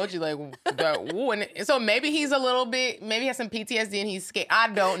like an emoji like, ooh. And so maybe he's a little bit, maybe he has some PTSD and he's scared. I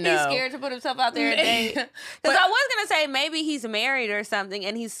don't know. He's scared to put himself out there and date. Because I was going to say maybe he's married or something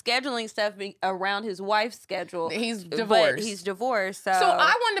and he's scheduling stuff around his wife's schedule. He's divorced. But he's divorced. So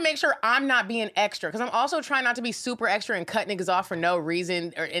I wanted to make sure I'm not being extra because I'm also trying not to be super extra and cut niggas off for no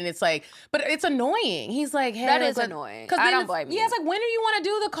reason. And it's like, but it's annoying. He's like, hey. That is annoying. I don't blame you. Yeah, it's like, when do you want to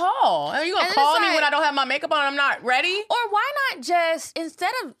do the call? Are you going to call me when I don't have my makeup on and I'm not ready? Or why not just,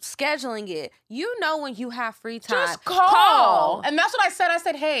 instead of scheduling it, when you have free time. Just call. And that's what I said. I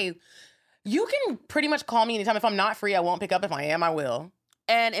said, hey, you can pretty much call me anytime. If I'm not free, I won't pick up. If I am, I will.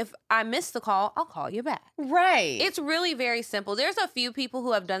 And if I miss the call, I'll call you back. Right. It's really very simple. There's a few people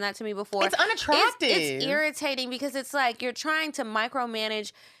who have done that to me before. It's unattractive. It's irritating because it's like you're trying to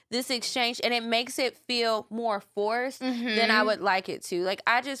micromanage this exchange and it makes it feel more forced than I would like it to. Like,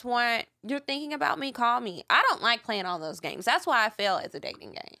 I just want, you're thinking about me, call me. I don't like playing all those games. That's why I fail as a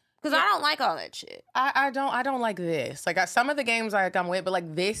dating game. Because I don't like all that shit. I don't like this. Like, some of the games I'm with, but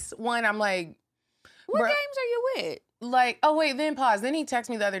like this one, I'm like, what games are you with? Like, oh wait, then pause. Then he texted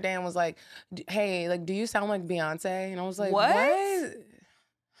me the other day and was like, hey, like, do you sound like Beyonce? And I was like, what?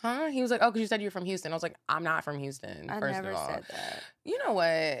 Huh? He was like, oh, because you said you're from Houston. I was like, I'm not from Houston, I first never of all. said that. You know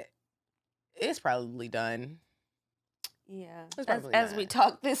what? It's probably done. Yeah. It's probably As done. we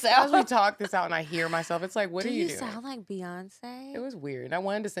talk this out. As we talk this out and I hear myself, it's like, what are you doing? Do you sound like Beyonce? It was weird. I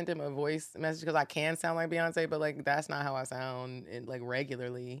wanted to send him a voice message because I can sound like Beyonce, but like that's not how I sound like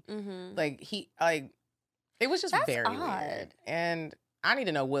regularly. Like it was just very weird. And I need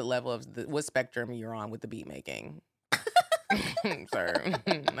to know what level of what spectrum you're on with the beat making. Sir.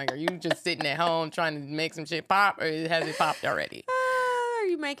 Like, are you just sitting at home trying to make some shit pop, or has it popped already? Are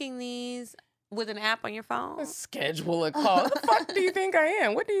you making these with an app on your phone? Schedule a call. What the fuck do you think I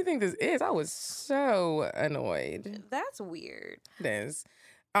am? What do you think this is? I was so annoyed. That's weird. It is.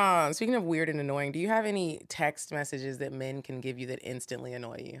 Speaking of weird and annoying, do you have any text messages that men can give you that instantly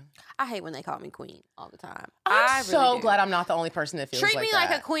annoy you? I hate when they call me queen all the time. I'm so glad I'm not the only person that feels Treat like me that.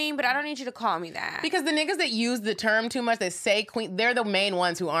 like a queen, but I don't need you to call me that. Because the niggas that use the term too much, that say queen, they're the main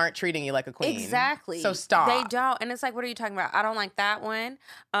ones who aren't treating you like a queen. Exactly. So stop. They don't. And it's like, what are you talking about? I don't like that one.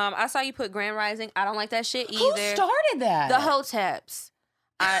 I saw you put Grand Rising. I don't like that shit either. Who started that? The Hoteps.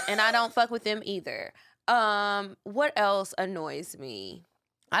 And I don't fuck with them either. What else annoys me?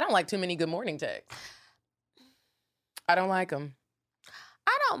 I don't like too many good morning texts. I don't like them.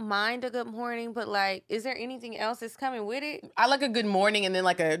 I don't mind a good morning, but like, is there anything else that's coming with it? I like a good morning and then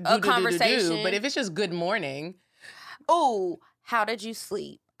like a conversation. But if it's just good morning. Oh, how did you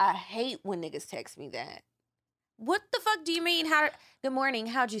sleep? I hate when niggas text me that. What the fuck do you mean? Good morning,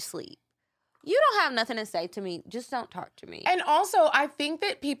 how'd you sleep? You don't have nothing to say to me. Just don't talk to me. And also, I think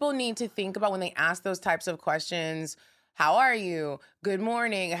that people need to think about when they ask those types of questions. How are you? Good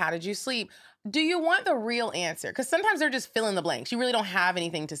morning. How did you sleep? Do you want the real answer? Because sometimes they're just fill in the blanks. You really don't have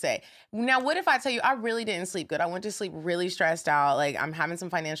anything to say. Now, what if I tell you I really didn't sleep good? I went to sleep really stressed out. Like, I'm having some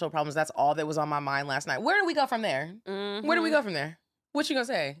financial problems. That's all that was on my mind last night. Where do we go from there? Mm-hmm. Where do we go from there? What you gonna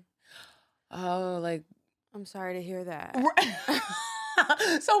say? Oh, like... I'm sorry to hear that.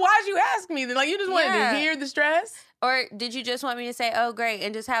 So why'd you ask me then? Like, you just wanted to hear the stress? Or did you just want me to say, oh, great,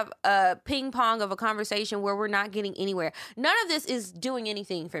 and just have a ping pong of a conversation where we're not getting anywhere? None of this is doing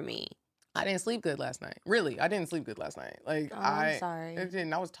anything for me. I didn't sleep good last night. Really, I didn't sleep good last night. Like, I'm sorry.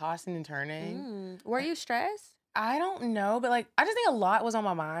 I was tossing and turning. Were you stressed? I don't know, but like, I just think a lot was on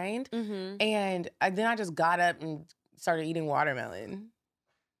my mind. And then I just got up and started eating watermelon.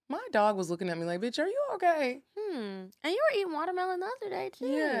 My dog was looking at me like, bitch, are you okay? And you were eating watermelon the other day, too.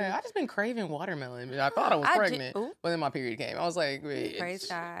 Yeah, I just been craving watermelon. I thought I was pregnant, but then my period came. I was like, wait. Praise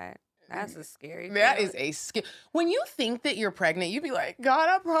God. That's a scary That feeling. is a scary. When you think that you're pregnant, you be like, God,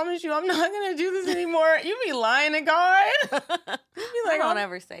 I promise you I'm not going to do this anymore. You be lying to God. You be like, I don't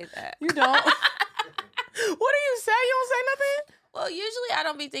ever say that. You don't? What do you say? You don't say nothing? Well, usually I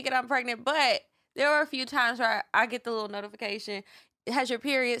don't be thinking I'm pregnant, but there were a few times where I get the little notification, has your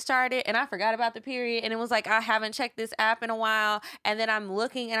period started? And I forgot about the period. And it was like, I haven't checked this app in a while. And then I'm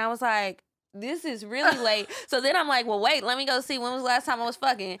looking and I was like, this is really late. So then I'm like, well, wait, let me go see when was the last time I was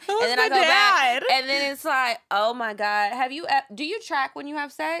fucking. Who's and then I the go dad? back. And then it's like, oh my God. Do you track when you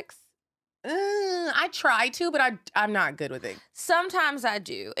have sex? I try to, but I'm not good with it. Sometimes I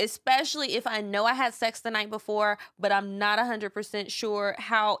do, especially if I know I had sex the night before, but I'm not 100% sure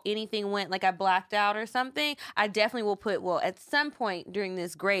how anything went, like I blacked out or something. I definitely will put, well, at some point during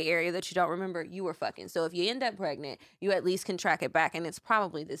this gray area that you don't remember, you were fucking. So if you end up pregnant, you at least can track it back, and it's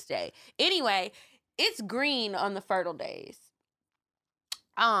probably this day. Anyway, it's green on the fertile days.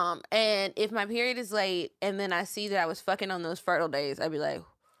 And if my period is late and then I see that I was fucking on those fertile days, I'd be like,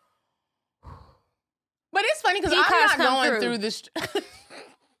 but it's funny because I'm not going through this.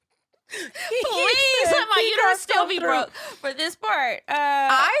 Please let my uterus still be broke for this part.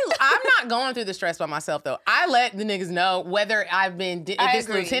 I'm not going through the stress by myself though. I let the niggas know whether I've been if it's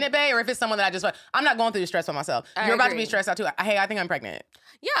Lieutenant Bay or if it's someone that I just. I'm not going through the stress by myself. You're about to be stressed out too. Hey, I think I'm pregnant.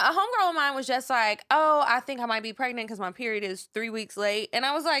 Yeah, a homegirl of mine was just like, "Oh, I think I might be pregnant because my period is 3 weeks late," and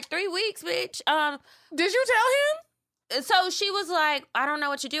I was like, 3 weeks, bitch. Did you tell him? So she was like, I don't know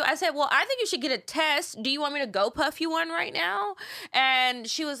what to do. I said, well, I think you should get a test. Do you want me to go puff you one right now? And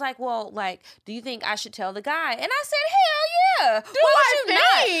she was like, well, like, do you think I should tell the guy? And I said, hell yeah. Why would you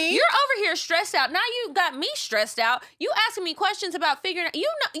not? You're over here stressed out. Now you got me stressed out. You asking me questions about figuring out. You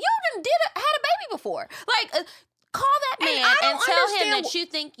done had a baby before. Like, call that man and tell him that you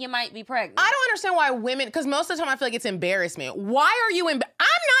think you might be pregnant. I don't understand why women, because most of the time I feel like it's embarrassment. Why are you I'm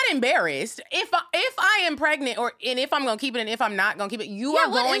not embarrassed. If I am pregnant and if I'm going to keep it and if I'm not going to keep it, you are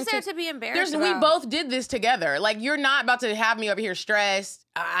going to. What is there to be embarrassed about? We both did this together. Like, you're not about to have me over here stressed.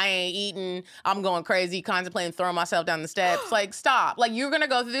 I ain't eating. I'm going crazy, contemplating throwing myself down the steps. Like, stop. Like, you're going to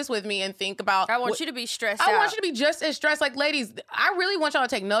go through this with me and think about. I want you to be stressed out. I want you to be just as stressed. Like, ladies, I really want y'all to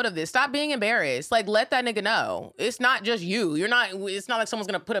take note of this. Stop being embarrassed. Like, let that nigga know. It's not just you. It's not like someone's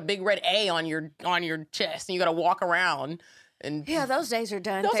going to put a big red A on your chest and you got to walk around. And yeah, those days are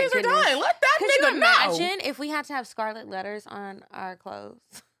done. Those days are done. Let that nigga know. Could you imagine if we had to have scarlet letters on our clothes?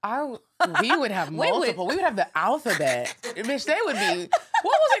 We would have multiple. We would have the alphabet. Bitch, they would be,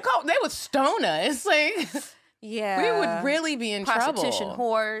 what was it called? They would stone us. Like, yeah. We would really be in trouble. Prostitution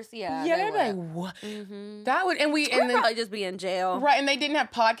whores. Yeah. Yeah, they'd be like, what? Mm-hmm. That would, and we'd probably just be in jail. Right, and they didn't have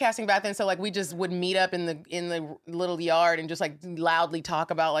podcasting back then, so like we just would meet up in the little yard and just like loudly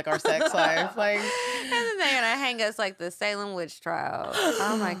talk about like our sex life. Like, and then they're gonna hang us like the Salem witch trial.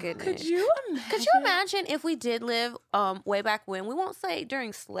 Oh my goodness. Could you imagine if we did live way back when? We won't say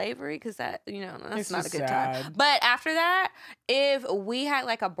during slavery because that, that's it's not a good sad time. But after that, if we had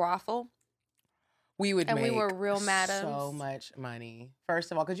like a brothel, we would make we were real madams. So much money.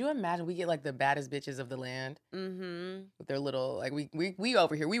 First of all, could you imagine we get like the baddest bitches of the land? Mm-hmm. With their little, like we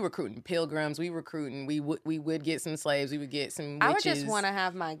over here, we recruiting pilgrims, we would get some slaves, we would get some witches. I would just want to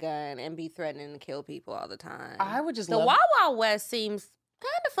have my gun and be threatening to kill people all the time. I would just the Wild Wild West seems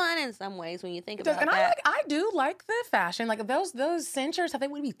kind of fun in some ways when you think about that. I do like the fashion. Like those cinchers, how they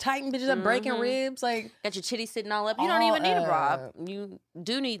would be tighten bitches up, breaking ribs. Like, got your titties sitting all up. You don't even need a bra. You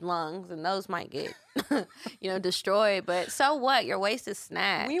do need lungs, and those might get, destroyed. But so what? Your waist is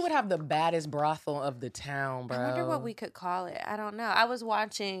snatched. We would have the baddest brothel of the town, bro. I wonder what we could call it. I don't know. I was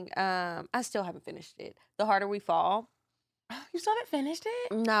watching. I still haven't finished it. The Harder We Fall. You still haven't finished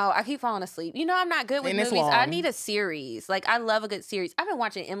it? No, I keep falling asleep. I'm not good with movies. I need a series. Like, I love a good series. I've been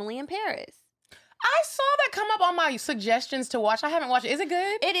watching Emily in Paris. I saw that come up on my suggestions to watch. I haven't watched it. Is it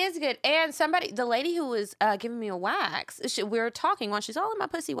good? It is good. And the lady who was giving me a wax, we were talking while she's all in my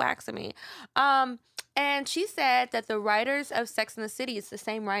pussy waxing me. And she said that the writers of Sex and the City is the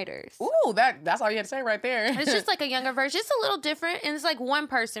same writers. Ooh, that's all you had to say right there. It's just like a younger version. It's a little different. And it's like one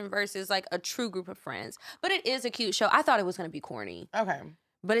person versus like a true group of friends. But it is a cute show. I thought it was going to be corny. Okay.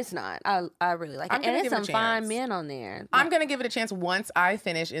 But it's not. I really like it. And it's some fine men on there. I'm going to give it a chance once I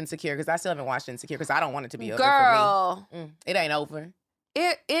finish Insecure because I still haven't watched Insecure because I don't want it to be over Girl, for me. It ain't over.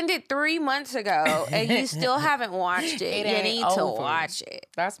 It ended 3 months ago, and you still haven't watched it. You need to watch it.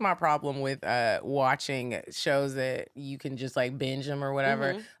 That's my problem with watching shows that you can just like binge them or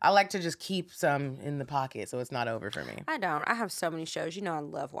whatever. Mm-hmm. I like to just keep some in the pocket so it's not over for me. I don't. I have so many shows. I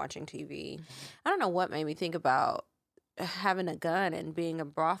love watching TV. I don't know what made me think about having a gun and being a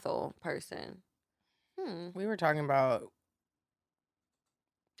brothel person. We were talking about...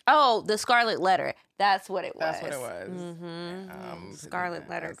 Oh, the Scarlet Letter. That's what it was. That's what it was. Mm-hmm. Scarlet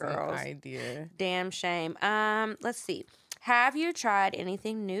Letter, girls. Idea. Damn shame. Let's see. Have you tried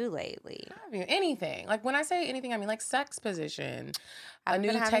anything new lately? Have you? Anything. Like when I say anything, I mean like sex position, a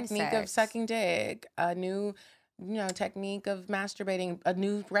new technique of sucking dick, a new, technique of masturbating, a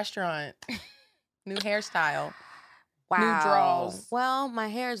new restaurant, new hairstyle. Wow. New draws. Well, my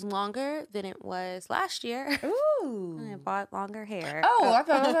hair is longer than it was last year. Ooh. I bought longer hair. Oh, I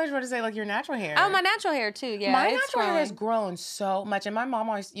thought you were going to say like your natural hair. Oh, my natural hair too. Yeah, my natural hair has grown so much, and my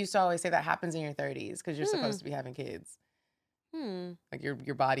mom used to always say that happens in your 30s because you're supposed to be having kids. Like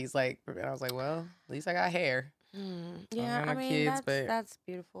your body's like, and I was like, well, at least I got hair. Yeah, I mean, kids, that's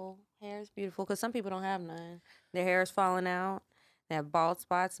beautiful. Hair is beautiful because some people don't have none. Their hair is falling out. They have bald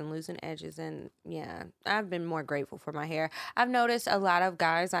spots and losing edges. And yeah, I've been more grateful for my hair. I've noticed a lot of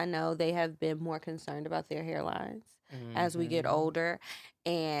guys I know, they have been more concerned about their hairlines. as we get older,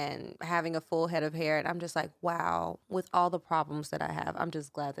 and having a full head of hair. And I'm just like, wow, with all the problems that I have, I'm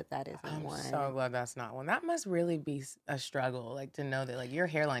just glad that isn't one. I'm so glad that's not one. That must really be a struggle, like to know that like your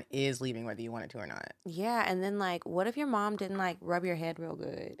hairline is leaving whether you want it to or not. Yeah, and then like, what if your mom didn't like rub your head real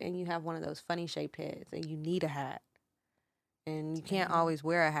good and you have one of those funny shaped heads and you need a hat and you can't always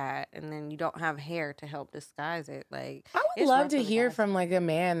wear a hat and then you don't have hair to help disguise it? Like, I would love to hear from like a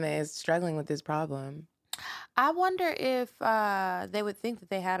man that is struggling with this problem. I wonder if they would think that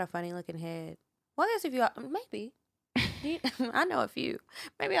they had a funny looking head. Well, I guess if you maybe I know a few.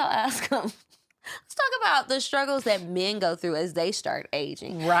 Maybe I'll ask them. Let's talk about the struggles that men go through as they start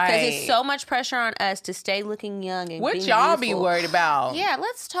aging. Right. Because it's so much pressure on us to stay looking young and what being y'all youthful. be worried about? Yeah,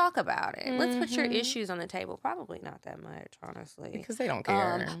 let's talk about it. Let's put your issues on the table. Probably not that much, honestly. Because they don't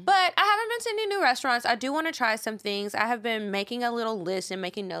care. But I haven't been to any new restaurants. I do want to try some things. I have been making a little list and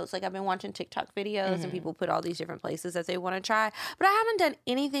making notes. Like I've been watching TikTok videos and people put all these different places that they want to try. But I haven't done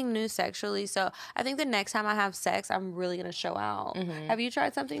anything new sexually. So I think the next time I have sex, I'm really going to show out. Have you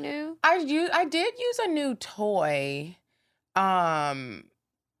tried something new? I did use a new toy.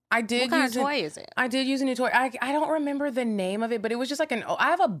 What kind of toy is it? I did use a new toy. I don't remember the name of it, but it was just like I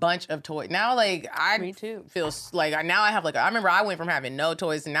have a bunch of toys. Now, like, Me too. Feel like now I have like, I remember I went from having no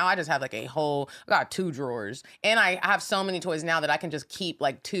toys and now I just have like I got 2 drawers. And I have so many toys now that I can just keep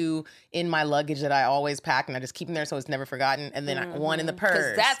like 2 in my luggage that I always pack and I just keep them there so it's never forgotten. And then 1 in the purse.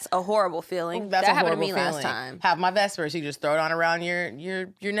 Because that's a horrible feeling. That happened to me last time. Have my Vespers. You just throw it on around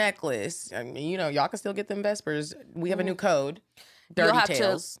your necklace. I mean, y'all can still get them Vespers. We have a new code. Dirty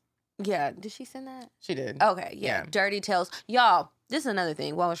Tales. Yeah. Did she send that? She did. Okay. Yeah. Dirty Tales. Y'all, this is another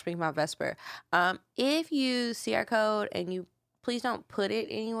thing while we're speaking about Vesper. If you see our code and you please don't put it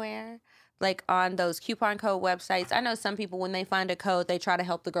anywhere, like on those coupon code websites. I know some people, when they find a code, they try to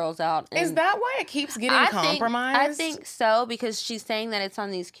help the girls out. Is that why it keeps getting compromised? I think so, because she's saying that it's on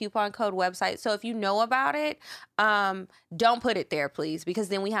these coupon code websites. So if you know about it, don't put it there, please, because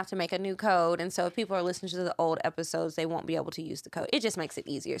then we have to make a new code. And so if people are listening to the old episodes, they won't be able to use the code. It just makes it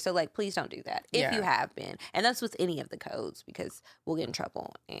easier. So, like, please don't do that if you have been. And that's with any of the codes, because we'll get in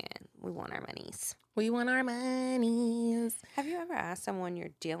trouble and we want our monies. We want our monies. Have you ever asked someone you're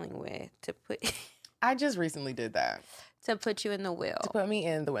dealing with to put... I just recently did that. To put you in the wheel. To put me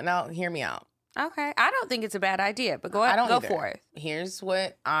in the wheel. Now, hear me out. Okay. I don't think it's a bad idea, but go for it. Here's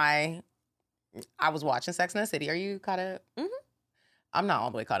what I was watching Sex and the City. Are you caught up? Mm-hmm. I'm not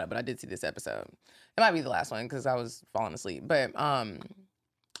all the way caught up, but I did see this episode. It might be the last one because I was falling asleep. But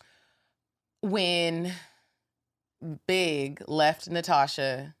when Big left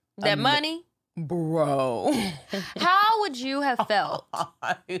Natasha... That money? Bro. How would you have felt?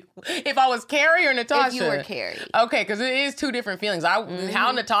 If I was Carrie or Natasha? If you were Carrie. Okay, because it is 2 different feelings.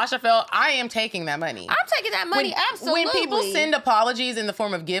 How Natasha felt, I am taking that money. I'm taking that money, absolutely. When people send apologies in the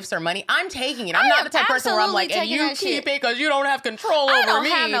form of gifts or money, I'm taking it. I'm not the type of person where I'm like, and you keep it because you don't have control over me. I don't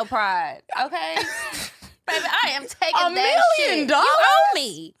have no pride, okay? Baby, I am taking that shit. $1 million? You owe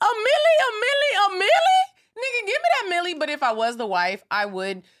me. A milli? Nigga, give me that milli. But if I was the wife, I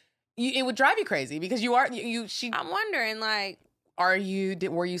would... it would drive you crazy because I'm wondering, like, were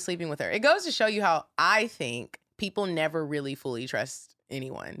you sleeping with her? It goes to show you how I think people never really fully trust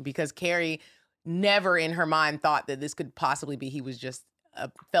anyone, because Carrie never in her mind thought that this could possibly be he was just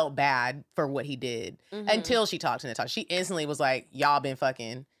felt bad for what he did until she talked to Natasha. She instantly was like, y'all been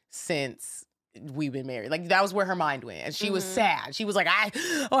fucking since we've been married. Like, that was where her mind went. And she was sad. She was like,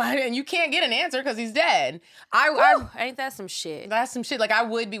 and you can't get an answer because he's dead. Ain't that some shit? That's some shit. Like, I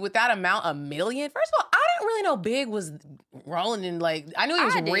would be with that amount, $1 million. First of all, I didn't really know Big was rolling in, like, I knew he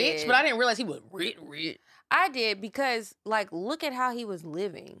was rich, but I didn't realize he was rich. I did, because, like, look at how he was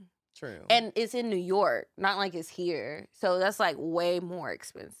living. True. And it's in New York, not like it's here. So that's, like, way more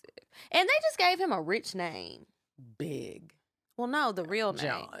expensive. And they just gave him a rich name. Big. Well, no, the real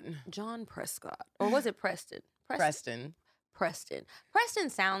name. John Prescott. Or was it Preston? Preston. Preston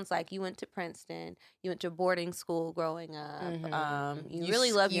sounds like you went to Princeton. You went to boarding school growing up. You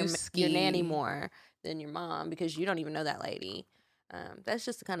really love your nanny more than your mom, because you don't even know that lady. That's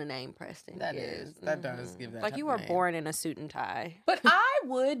just the kind of name Preston is. That does give that like you were born in a suit and tie. But I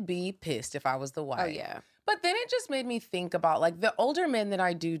would be pissed if I was the wife. Oh, yeah. But then it just made me think about, like, the older men that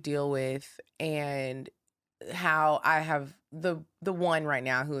I do deal with, and how I have the one right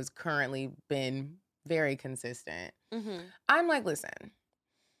now who has currently been very consistent. I'm like, listen,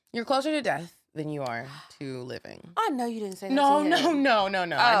 you're closer to death than you are to living. I know you didn't say that. No. Oh,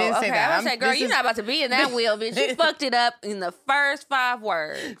 I didn't say that. I was like, girl, you're not about to be in that wheel, bitch. You fucked it up in the first 5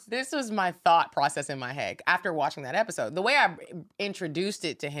 words. This was my thought process in my head after watching that episode. The way I introduced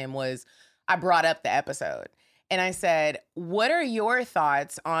it to him was I brought up the episode. and I said, what are your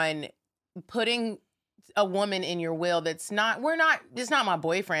thoughts on putting a woman in your will it's not my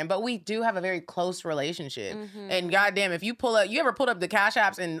boyfriend, but we do have a very close relationship. And goddamn, if you ever pulled up the Cash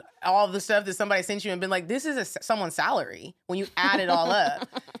Apps and all the stuff that somebody sent you and been like, this is someone's salary when you add it all up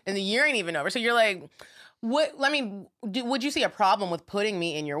and the year ain't even over. So you're like, would you see a problem with putting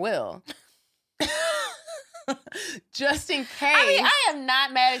me in your will? Just in case. I mean, I am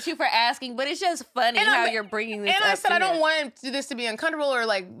not mad at you for asking, but it's just funny how you're bringing this up. And I said I don't want this to be uncomfortable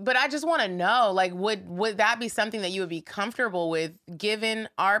but I just want to know, would that be something that you would be comfortable with given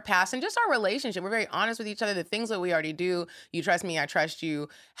our past and just our relationship? We're very honest with each other. The things that we already do, you trust me, I trust you.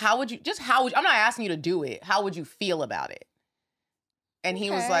 I'm not asking you to do it. How would you feel about it? And he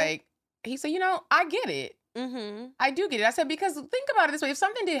was like, he said, I get it. I do get it. I said, because think about it this way. If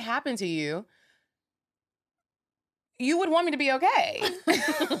something did happen to you, you would want me to be okay.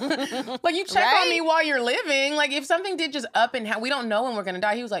 You check on me while you're living. If something did just up and we don't know when we're going to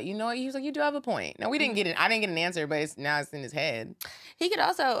die. He was like, you know what? He was like, you do have a point. Now, we didn't get it. I didn't get an answer, but now it's in his head. He could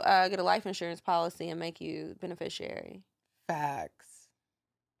also get a life insurance policy and make you beneficiary. Facts.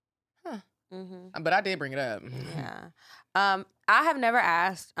 Huh. But I did bring it up. Yeah. I have never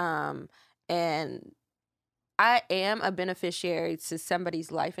asked, and I am a beneficiary to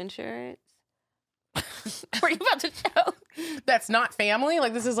somebody's life insurance. Were you about to joke? That's not family?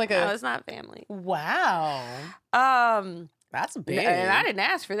 This is No, it's not family. Wow. That's big. And I didn't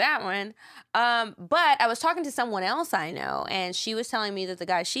ask for that one. But I was talking to someone else I know, and she was telling me that the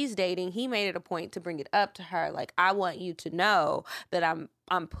guy she's dating, he made it a point to bring it up to her. I want you to know that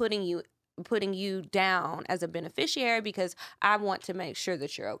I'm putting you down as a beneficiary because I want to make sure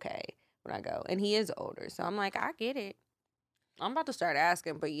that you're okay when I go. And he is older. So I'm like, I get it. I'm about to start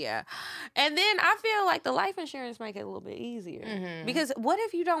asking, but yeah. And then I feel like the life insurance make it a little bit easier. Because what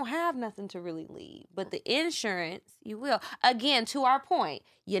if you don't have nothing to really leave? But the insurance, you will. Again, to our point,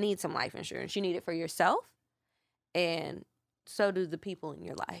 you need some life insurance. You need it for yourself, and so do the people in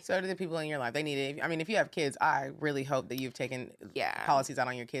your life. They need it. I mean, if you have kids, I really hope that you've taken policies out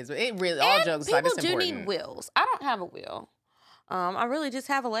on your kids. But it really, all jokes aside, it's important. People do need wills. I don't have a will. I really just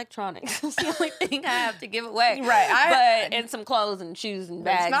have electronics. It's the only thing I have to give away. Right. And some clothes and shoes and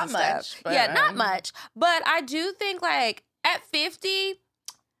bags not and stuff. Much, but, yeah, not much. But I do think at 50,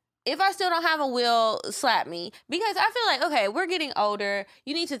 if I still don't have a will, slap me. Because I feel like, okay, we're getting older.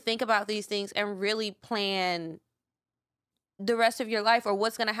 You need to think about these things and really plan the rest of your life or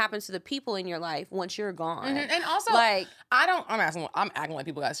what's going to happen to the people in your life once you're gone. And also, I'm acting like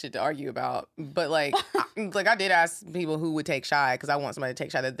people got shit to argue about, but I did ask people who would take shy because I want somebody to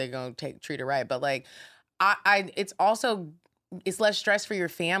take shy that they're going to treat her right. But it's also, it's less stress for your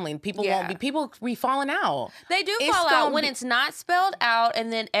family. And people won't be, people be falling out. They do fall out when it's not spelled out,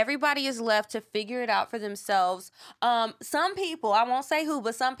 and then everybody is left to figure it out for themselves. Some people, I won't say who,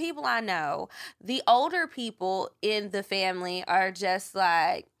 but some people I know, the older people in the family are just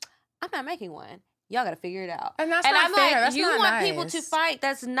like, I'm not making one. Y'all got to figure it out. And that's not fair. That's you not want nice. people to fight.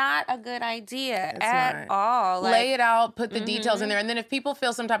 That's not a good idea at all. Lay it out, put the details in there. And then if people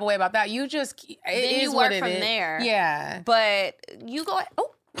feel some type of way about that, you just, then you work from there. Yeah. But you go,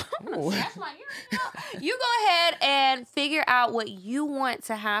 that's my earring. You go ahead and figure out what you want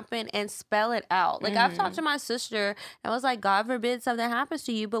to happen and spell it out. I've talked to my sister and I was like, God forbid something happens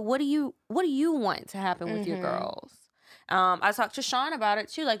to you, but what do you want to happen with your girls? I talked to Sean about it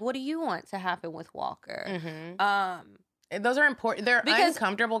too. What do you want to happen with Walker? Those are important. They're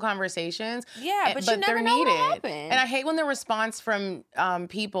uncomfortable conversations. Yeah, but you never they're know needed. What happened. And I hate when the response from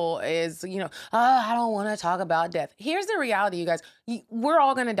people is, I don't want to talk about death. Here's the reality, you guys. We're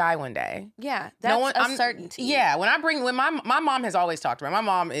all going to die one day. Yeah, that's a certainty. Yeah, when my mom has always talked about it. My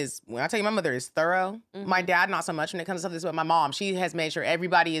mom is, when I tell you, my mother is thorough. My dad, not so much when it comes to stuff this, but my mom, she has made sure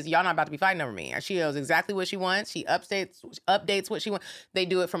everybody is, y'all not about to be fighting over me. She knows exactly what she wants. She updates what she wants. They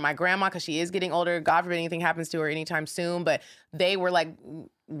do it for my grandma because she is getting older. God forbid anything happens to her anytime soon. But they were like,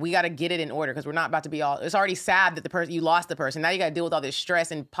 we got to get it in order because we're not about to be all, it's already sad that you lost the person. Now you got to deal with all this stress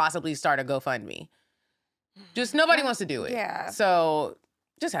and possibly start a GoFundMe. Just nobody wants to do it. Yeah. So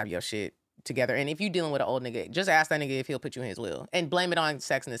just have your shit together. And if you're dealing with an old nigga, just ask that nigga if he'll put you in his will and blame it on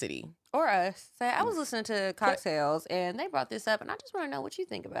Sex in the City. Or us. Say, I was listening to CockTales and they brought this up and I just want to know what you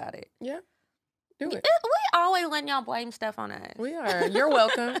think about it. Yeah. Do it. We always letting y'all blame stuff on us. We are. You're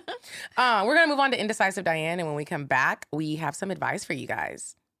welcome. We're going to move on to Indecisive Diane. And when we come back, we have some advice for you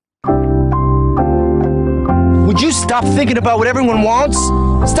guys. Would you stop thinking about what everyone wants?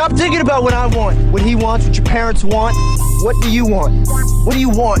 Stop thinking about what I want, what he wants, what your parents want. What do you want? What do you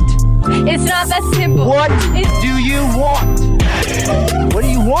want? It's not that simple. What do you want? What do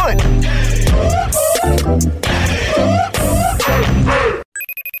you want?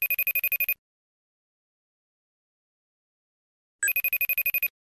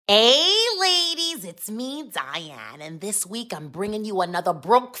 Hey, ladies, it's me, Diane, and this week I'm bringing you another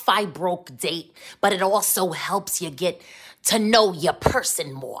broke date, but it also helps you get to know your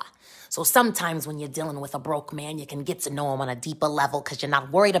person more. So sometimes when you're dealing with a broke man, you can get to know him on a deeper level because you're not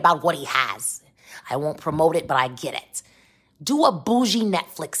worried about what he has. I won't promote it, but I get it. Do a bougie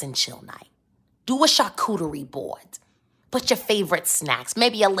Netflix and chill night. Do a charcuterie board. Put your favorite snacks,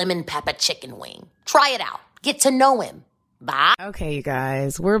 maybe a lemon pepper chicken wing. Try it out. Get to know him. Bye. Okay, you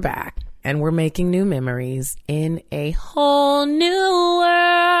guys, we're back and we're making new memories in a whole new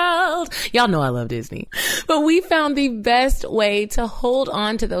world. Y'all know I love Disney, but we found the best way to hold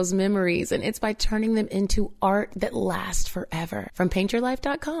on to those memories, and it's by turning them into art that lasts forever. From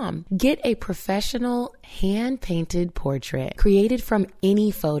paintyourlife.com, get a professional hand-painted portrait created from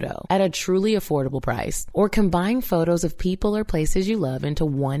any photo at a truly affordable price, or combine photos of people or places you love into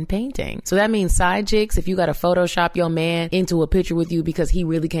one painting. So that means side chicks, if you got to Photoshop your man into a picture with you because he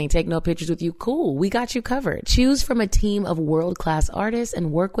really can't take no pictures with you, cool, we got you covered. Choose from a team of world-class artists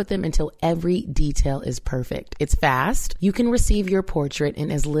and work with them until every detail is perfect. It's fast. You can receive your portrait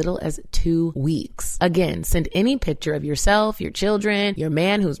in as little as 2 weeks. Again, send any picture of yourself, your children, your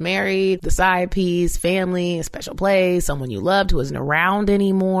man who's married, the side piece, family, a special place, someone you loved who isn't around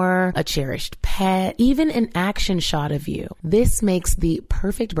anymore, a cherished pet, even an action shot of you. This makes the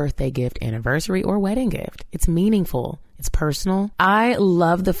perfect birthday gift, anniversary, or wedding gift. It's meaningful. It's personal. I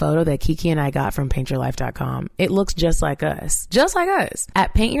love the photo that Kiki and I got from paintyourlife.com. It looks just like us. Just like us.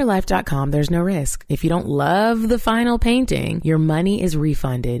 At paintyourlife.com, there's no risk. If you don't love the final painting, your money is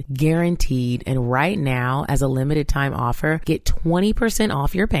refunded, guaranteed. And right now, as a limited time offer, get 20%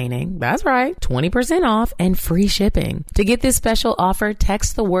 off your painting. That's right. 20% off and free shipping. To get this special offer,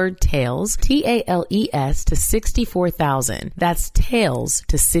 text the word TALES, TALES, to 64,000. That's TALES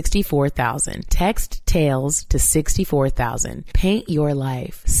to 64,000. Text TALES to 64,000. Paint your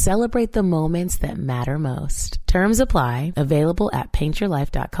life. Celebrate the moments that matter most. Terms apply. Available at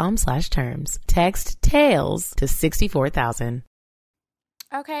paintyourlife.com/terms. Text TALES to 64,000.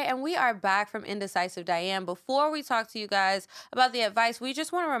 Okay, and we are back from Indecisive Diane. Before we talk to you guys about the advice, we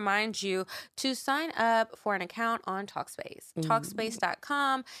just want to remind you to sign up for an account on Talkspace.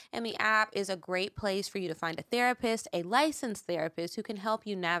 Talkspace.com, and the app is a great place for you to find a therapist, a licensed therapist who can help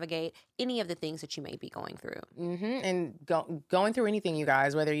you navigate any of the things that you may be going through. And going through anything, you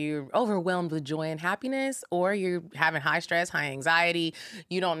guys, whether you're overwhelmed with joy and happiness or you're having high stress, high anxiety,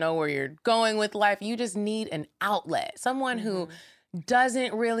 you don't know where you're going with life, you just need an outlet. Someone who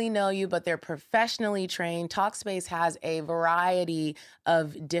doesn't really know you, but they're professionally trained. Talkspace has a variety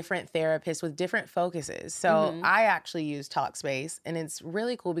of different therapists with different focuses. So I actually use Talkspace, and it's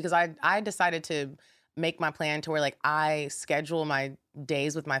really cool because I decided to make my plan to where like I schedule my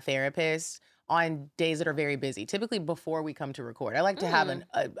days with my therapist on days that are very busy, typically before we come to record. I like to have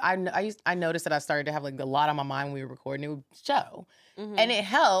I noticed that I started to have like a lot on my mind when we were recording. It would show. And it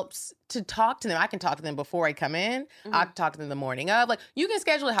helps to talk to them. I can talk to them before I come in. I can talk to them the morning of. Like, you can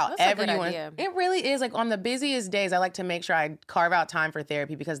schedule it however you want. It really is. Like, on the busiest days, I like to make sure I carve out time for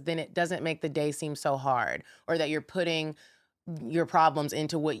therapy because then it doesn't make the day seem so hard or that you're putting your problems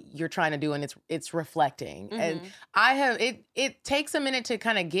into what you're trying to do and it's reflecting. And it takes a minute to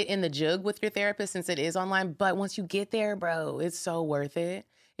kind of get in the jug with your therapist since it is online, but once you get there, bro, it's so worth it.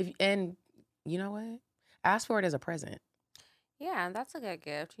 And you know what? Ask for it as a present. Yeah, that's a good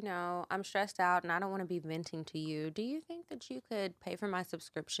gift. You know, I'm stressed out and I don't want to be venting to you. Do you think that you could pay for my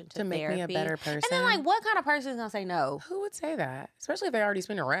subscription to make therapy? Me a better person? And then, like, what kind of person is going to say no? Who would say that? Especially if they already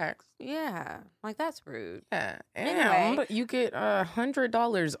spend a rack. Yeah, like, that's rude. Yeah. Anyway. You get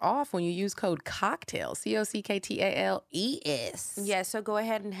 $100 off when you use code CockTales, CockTales. Yeah, so go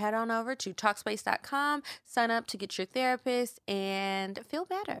ahead and head on over to Talkspace.com, sign up to get your therapist, and feel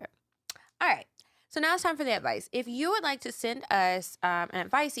better. All right. So now it's time for the advice. If you would like to send us an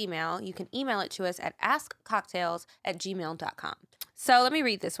advice email, you can email it to us at askcocktails@gmail.com. So let me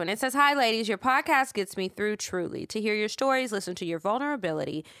read this one. It says, "Hi, ladies. Your podcast gets me through truly. To hear your stories, listen to your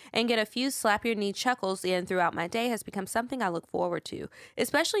vulnerability, and get a few slap-your-knee chuckles in throughout my day has become something I look forward to,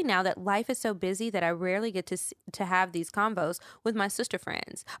 especially now that life is so busy that I rarely get to have these convos with my sister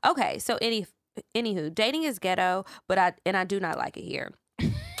friends." Okay, so anywho, dating is ghetto, but I do not like it here.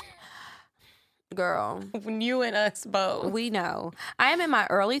 Girl. You and us both. We know. I am in my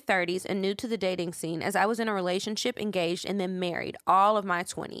early 30s and new to the dating scene as I was in a relationship, engaged, and then married all of my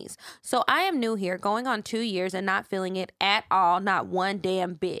 20s. So I am new here, going on 2 years and not feeling it at all, not one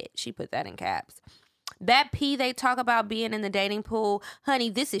damn bit. She put that in caps. That pee they talk about being in the dating pool, honey,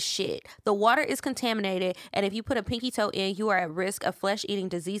 this is shit. The water is contaminated, and if you put a pinky toe in, you are at risk of flesh-eating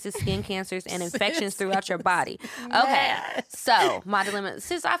diseases, skin cancers, and infections throughout your body. Okay, so my dilemma,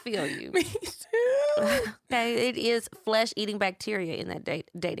 sis, I feel you. Me too. Okay, it is flesh-eating bacteria in that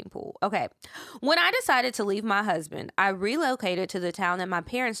dating pool. Okay, when I decided to leave my husband, I relocated to the town that my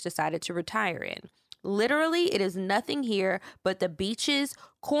parents decided to retire in. Literally, it is nothing here but the beaches,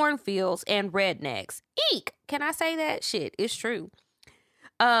 cornfields, and rednecks. Eek! Can I say that? Shit, it's true.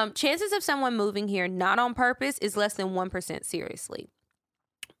 Chances of someone moving here not on purpose is less than 1%, seriously.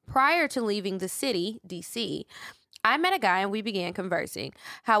 Prior to leaving the city, D.C., I met a guy and we began conversing.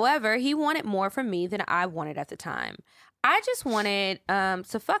 However, he wanted more from me than I wanted at the time. I just wanted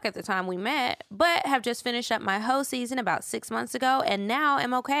to fuck at the time we met, but have just finished up my hoe season about 6 months ago, and now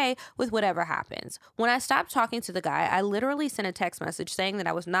am okay with whatever happens. When I stopped talking to the guy, I literally sent a text message saying that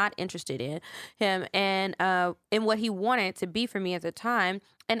I was not interested in him and in what he wanted to be for me at the time,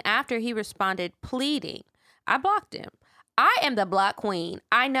 and after he responded pleading, I blocked him. I am the block queen.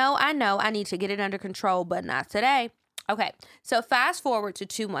 I know, I need to get it under control, but not today. Okay, so fast forward to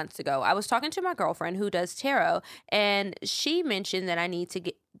 2 months ago. I was talking to my girlfriend who does tarot, and she mentioned that I need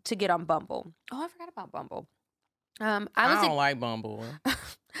to get on Bumble. Oh, I forgot about Bumble. I don't like Bumble.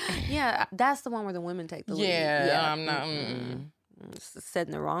 Yeah, that's the one where the women take the lead. Yeah, I'm not.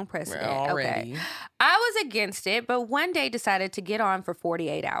 Setting the wrong precedent. Already. Okay. I was against it, but one day decided to get on for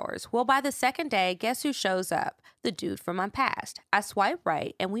 48 hours. Well, by the second day, guess who shows up? The dude from my past. I swiped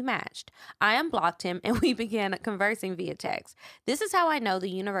right and we matched. I unblocked him and we began conversing via text. This is how I know the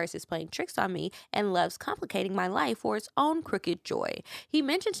universe is playing tricks on me and loves complicating my life for its own crooked joy. He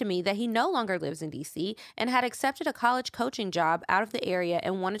mentioned to me that he no longer lives in DC and had accepted a college coaching job out of the area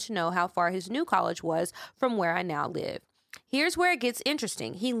and wanted to know how far his new college was from where I now live. Here's where it gets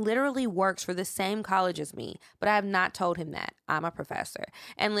interesting. He literally works for the same college as me, but I have not told him that. I'm a professor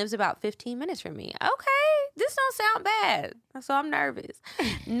and lives about 15 minutes from me. Okay, this don't sound bad, so I'm nervous.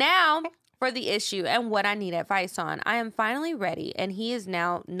 Now for the issue and what I need advice on. I am finally ready, and he is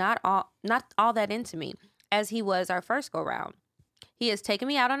now not all that into me as he was our first go round. He has taken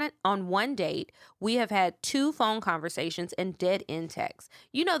me out on one date. We have had 2 phone conversations and dead end texts.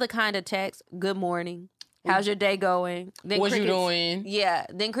 You know the kind of text, good morning. How's your day going? Then what you doing? Yeah,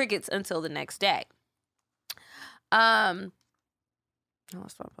 then crickets until the next day. Lost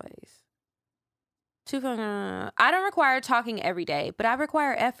my place. I don't require talking every day, but I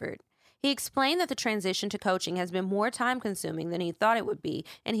require effort. He explained that the transition to coaching has been more time-consuming than he thought it would be,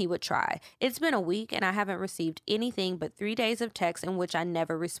 and he would try. It's been a week, and I haven't received anything but 3 days of text in which I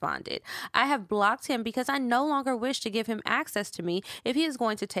never responded. I have blocked him because I no longer wish to give him access to me if he is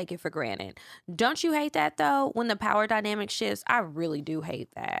going to take it for granted. Don't you hate that, though? When the power dynamic shifts, I really do hate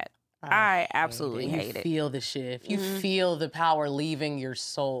that. I absolutely hate it. You feel the shift. You feel the power leaving your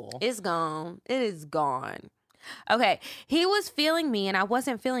soul. It's gone. It is gone. Okay, he was feeling me and I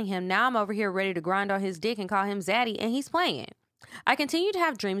wasn't feeling him. Now I'm over here ready to grind on his dick and call him Zaddy, and he's playing. I continue to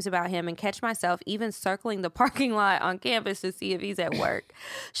have dreams about him and catch myself even circling the parking lot on campus to see if he's at work.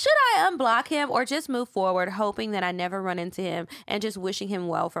 Should I unblock him or just move forward, hoping that I never run into him and just wishing him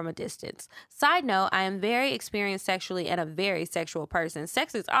well from a distance? Side note, I am very experienced sexually and a very sexual person.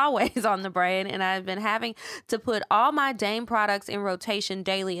 Sex is always on the brain, and I've been having to put all my Dame products in rotation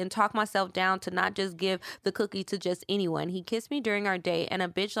daily and talk myself down to not just give the cookie to just anyone. He kissed me during our date, and a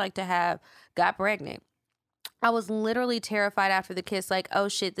bitch like to have got pregnant. I was literally terrified after the kiss, like, oh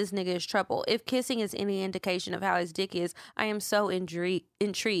shit, this nigga is trouble. If kissing is any indication of how his dick is, I am so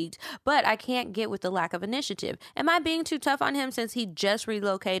intrigued, but I can't get with the lack of initiative. Am I being too tough on him since he just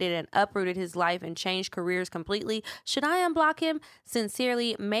relocated and uprooted his life and changed careers completely? Should I unblock him?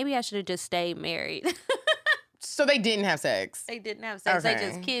 Sincerely, maybe I should have just stayed married. So they didn't have sex. They didn't have sex. Okay. They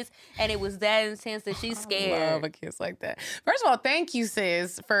just kissed, and it was that intense that she's scared. I love a kiss like that. First of all, thank you,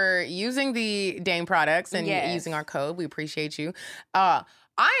 sis, for using the Dame products and using our code. We appreciate you. I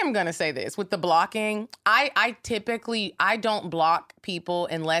am going to say this. With the blocking, I typically don't block people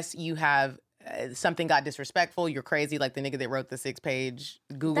unless you have something got disrespectful. You're crazy, like the nigga that wrote the 6-page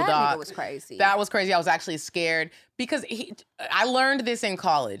Google Doc. That nigga was crazy. That was crazy. I was actually scared because I learned this in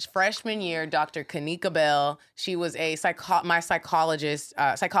college. Freshman year, Dr. Kanika Bell, she was my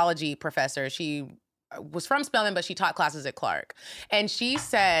psychology professor. She was from Spelman, but she taught classes at Clark. And she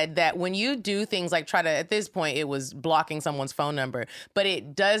said that when you do things like at this point, it was blocking someone's phone number, but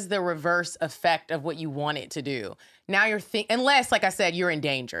it does the reverse effect of what you want it to do. Now unless, like I said, you're in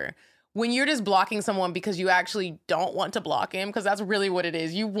danger. when you're just blocking someone because you actually don't want to block him, because that's really what it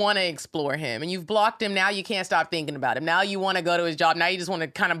is. You want to explore him, and you've blocked him. Now you can't stop thinking about him. Now you want to go to his job. Now you just want to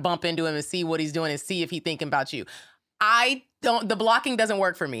kind of bump into him and see what he's doing and see if he's thinking about you. The blocking doesn't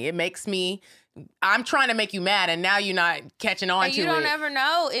work for me. It makes me, I'm trying to make you mad, and now you're not catching on to it. You don't ever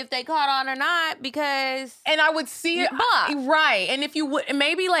know if they caught on or not, because and I would see it right. And if you would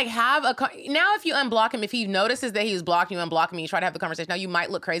maybe like have now, if you unblock him, if he notices that he's blocked you, unblock him, you try to have the conversation. Now you might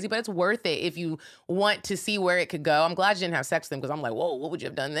look crazy, but it's worth it if you want to see where it could go. I'm glad you didn't have sex with him, because I'm like, whoa, what would you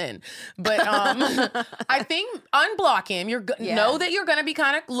have done then? But I think unblock him. Know that you're gonna be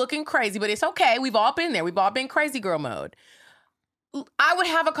kind of looking crazy, but it's okay. We've all been there. We've all been crazy girl mode. I would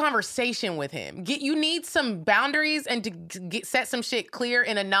have a conversation with him. You need some boundaries and to set some shit clear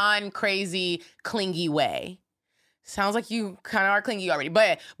in a non-crazy, clingy way. Sounds like you kind of are clingy already,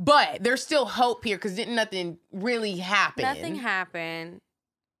 but there's still hope here, because didn't nothing really happen. Nothing happened.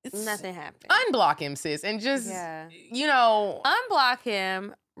 Nothing happened. Unblock him, sis, and just unblock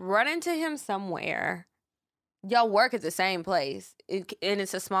him. Run into him somewhere. Y'all work at the same place, and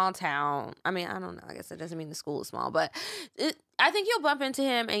it's a small town. I mean, I don't know. I guess it doesn't mean the school is small, but I think you'll bump into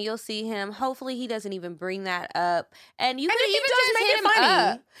him and you'll see him. Hopefully, he doesn't even bring that up, and you could even just hit him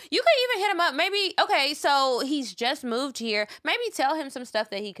up. You could even hit him up. Maybe, okay, so he's just moved here. Maybe tell him some stuff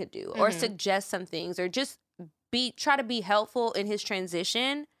that he could do, or suggest some things, or just try to be helpful in his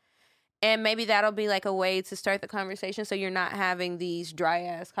transition. And maybe that'll be like a way to start the conversation, so you're not having these dry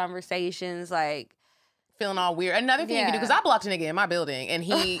ass conversations like. Feeling all weird. Another thing you can do, because I blocked a nigga in my building, and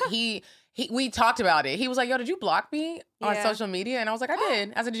we talked about it. He was like, yo, did you block me on social media? And I was like, I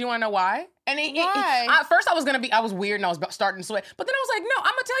did. I said, did you want to know why? And at first I was weird, and I was starting to sweat. But then I was like, no,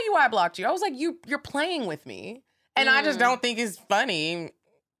 I'm going to tell you why I blocked you. I was like, you're playing with me. And I just don't think it's funny.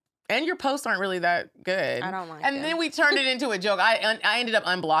 And your posts aren't really that good. I don't like them. And then we turned it into a joke. I ended up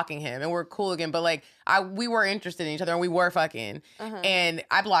unblocking him, and we're cool again. But like, we were interested in each other, and we were fucking. And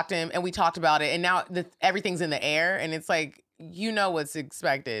I blocked him, and we talked about it. And now everything's in the air, and it's like, you know what's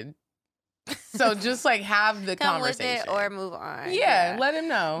expected. So just like have the conversation. With it or move on. Yeah, let him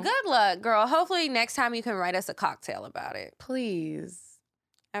know. Good luck, girl. Hopefully next time you can write us a cocktail about it. Please.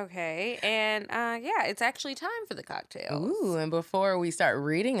 Okay, and it's actually time for the cocktails. Ooh, and before we start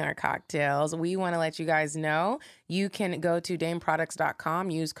reading our cocktails, we want to let you guys know you can go to dameproducts.com,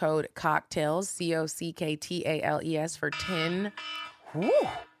 use code CockTales, CockTales, for 10. Woo!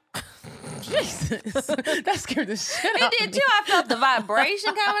 Jesus, that scared the shit out of me. It did too. I felt the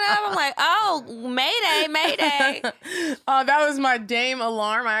vibration coming up. I'm like, oh, mayday. That was my Dame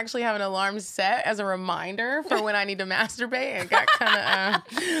alarm. I actually have an alarm set as a reminder for when I need to masturbate. And got kind of,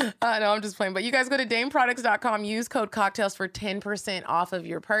 no, I'm just playing. But you guys go to dameproducts.com, use code CockTales for 10% off of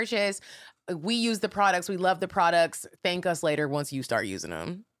your purchase. We use the products. We love the products. Thank us later once you start using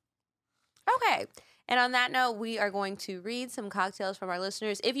them. Okay. And on that note, we are going to read some cocktails from our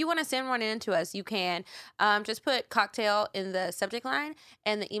listeners. If you want to send one in to us, you can. Just put cocktail in the subject line,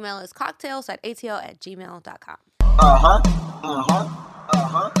 and the email is cocktails@atl@gmail.com. If I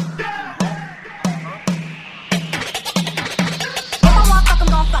want fuck, I'm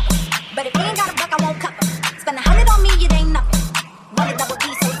gon' fuck 'em. But if you ain't got a buck, I won't cup 'em. Spend 100 on me, it ain't nothing. Run a double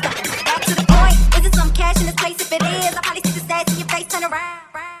D, so stuffin'. Back to the point, is it some cash in this place? If it is, I'll probably see the stats in your face, turn around.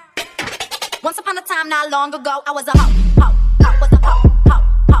 Once upon a time, not long ago, I was a hoe.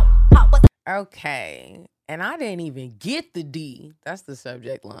 Okay. And I didn't even get the D. That's the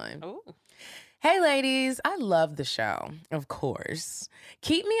subject line. Ooh. Hey, ladies. I love the show, of course.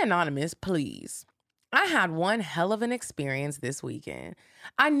 Keep me anonymous, please. I had one hell of an experience this weekend.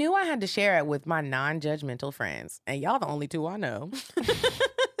 I knew I had to share it with my non-judgmental friends. And y'all the only two I know.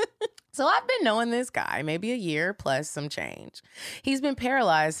 So I've been knowing this guy maybe a year plus some change. He's been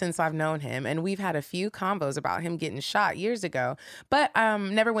paralyzed since I've known him, and we've had a few combos about him getting shot years ago, but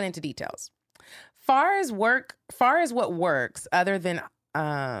never went into details. Far as what works other than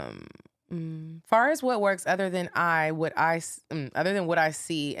what I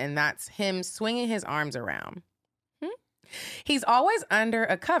see, and that's him swinging his arms around. He's always under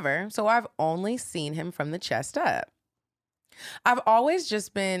a cover, so I've only seen him from the chest up. We've always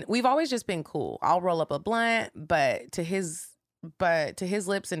just been cool. I'll roll up a blunt, but to his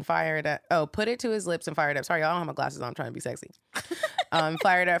lips and fire it up. Oh, put it to his lips and fire it up. Sorry, I don't have my glasses on. I'm trying to be sexy.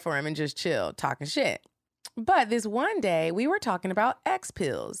 Fire it up for him and just chill, talking shit. But this one day we were talking about X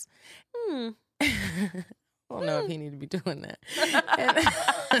pills. don't know if he need to be doing that.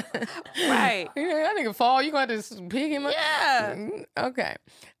 Right. That nigga fall, you got to pick him up? Yeah. Okay.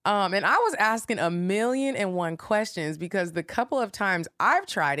 And I was asking 1,000,001 questions because the couple of times I've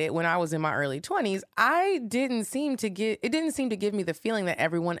tried it when I was in my early 20s, it didn't seem to give me the feeling that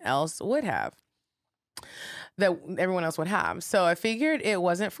everyone else would have. So I figured it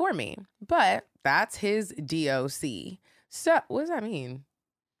wasn't for me. But that's his DOC. So what does that mean?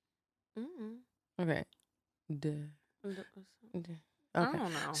 Okay. Okay. I don't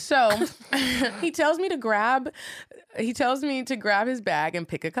know. So he tells me to grab his bag and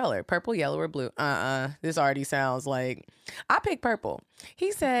pick a color, purple, yellow, or blue. This already sounds like I picked purple.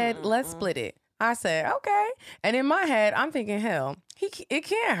 He said, let's split it. I said, okay. And in my head, I'm thinking, hell, it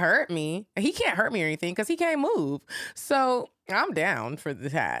can't hurt me. He can't hurt me or anything because he can't move. So I'm down for the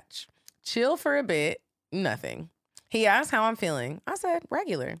hatch. Chill for a bit. Nothing. He asked how I'm feeling. I said,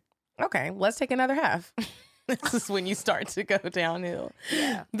 regular. Okay, let's take another half. This is when you start to go downhill.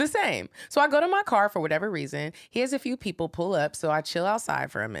 Yeah. The same. So I go to my car for whatever reason. He has a few people pull up, so I chill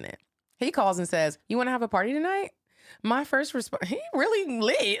outside for a minute. He calls and says, you want to have a party tonight? My first response, he really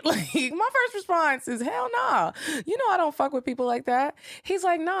lit. Like, my first response is, hell nah. You know I don't fuck with people like that. He's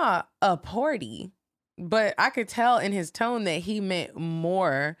like, nah, a party. But I could tell in his tone that he meant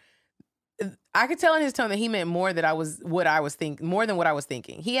more. I could tell in his tone that he meant more than what I was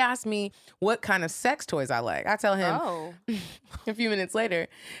thinking. He asked me what kind of sex toys I like. I tell him a few minutes later,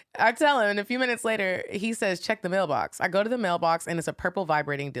 he says, check the mailbox. I go to the mailbox and it's a purple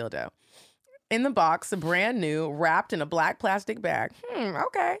vibrating dildo. In the box, brand new, wrapped in a black plastic bag.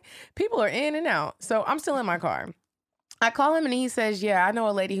 Okay. People are in and out. So I'm still in my car. I call him and he says, yeah, I know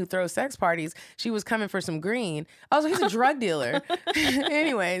a lady who throws sex parties. She was coming for some green. Oh, so he's a drug dealer.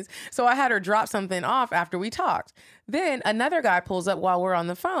 Anyways, so I had her drop something off after we talked. Then another guy pulls up while we're on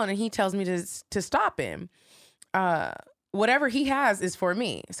the phone and he tells me to stop him. Whatever he has is for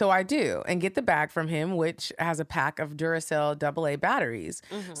me. So I do and get the bag from him, which has a pack of Duracell AA batteries.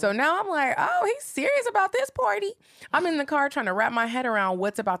 So now I'm like, oh, he's serious about this party. I'm in the car trying to wrap my head around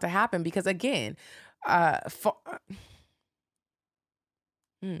what's about to happen because, again, as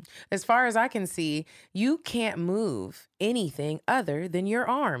far as I can see, you can't move anything other than your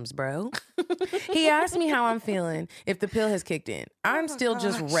arms, bro. He asked me how I'm feeling, if the pill has kicked in. I'm still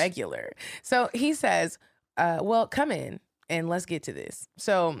just regular. So he says, well, come in and let's get to this.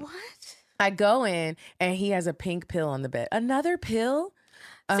 So What? I go in and he has a pink pill on the bed. Another pill?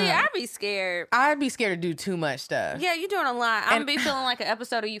 See, I'd be scared. I'd be scared to do too much stuff. Yeah, you're doing a lot. I'm be feeling like an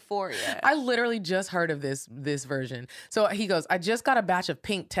episode of Euphoria. I literally just heard of this version. So he goes, I just got a batch of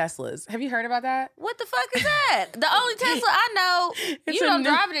pink Teslas. Have you heard about that? What the fuck is that? The only Tesla I know, you don't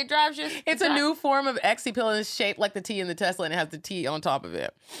drive it, it drives you. It's a new form of Exy pill and it's shaped like the T in the Tesla and it has the T on top of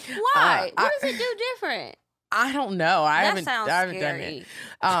it. Why? What does it do different? I don't know. I haven't sounds done scary.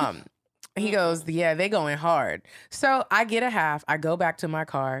 it. He goes, yeah, they going hard. So I get a half. I go back to my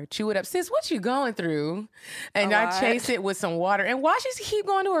car, chew it up. Sis, what you going through? And I chase it with some water. And why does she keep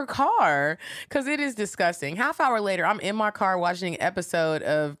going to her car? Because it is disgusting. Half hour later, I'm in my car watching an episode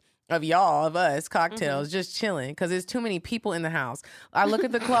of us, CockTales, just chilling because there's too many people in the house. I look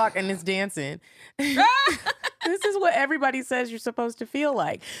at the clock and it's dancing. This is what everybody says you're supposed to feel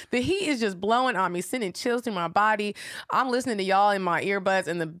like. The heat is just blowing on me, sending chills through my body. I'm listening to y'all in my earbuds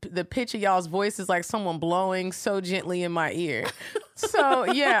and the pitch of y'all's voice is like someone blowing so gently in my ear. So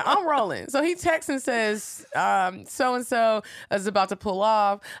yeah, I'm rolling. So he texts and says, so-and-so is about to pull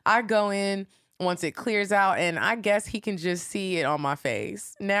off. I go in once it clears out, and I guess he can just see it on my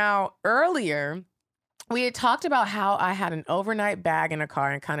face. Now, earlier, we had talked about how I had an overnight bag in a car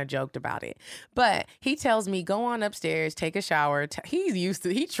and kind of joked about it. But he tells me, go on upstairs, take a shower. He's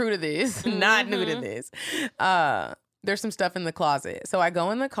true to this, not new to this. There's some stuff in the closet. So I go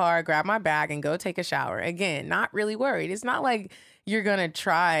in the car, grab my bag, and go take a shower. Again, not really worried. It's not like you're going to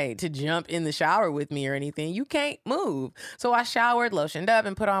try to jump in the shower with me or anything. You can't move. So I showered, lotioned up,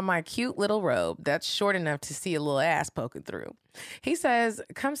 and put on my cute little robe that's short enough to see a little ass poking through. He says,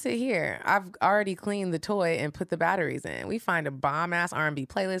 come sit here. I've already cleaned the toy and put the batteries in. We find a bomb-ass R&B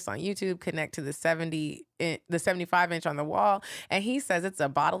playlist on YouTube, connect to the 75-inch on the wall, and he says it's a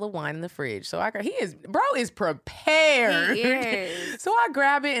bottle of wine in the fridge. So bro is prepared. He is. So I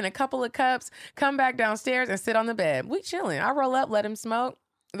grab it in a couple of cups, come back downstairs, and sit on the bed. We chilling. I roll up, let him smoke.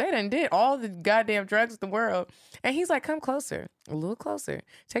 They done did all the goddamn drugs in the world. And he's like, come closer, a little closer.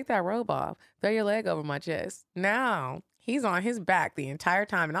 Take that robe off. Throw your leg over my chest. Now, he's on his back the entire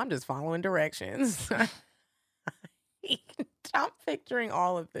time, and I'm just following directions. I'm picturing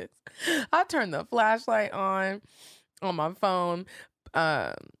all of this. I turn the flashlight on my phone,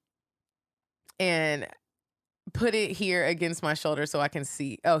 and put it here against my shoulder so I can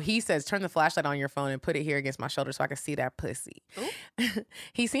see. Oh, he says, turn the flashlight on your phone and put it here against my shoulder so I can see that pussy.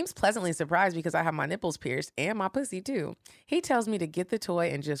 He seems pleasantly surprised because I have my nipples pierced and my pussy too. He tells me to get the toy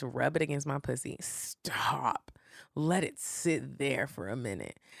and just rub it against my pussy. Stop. Let it sit there for a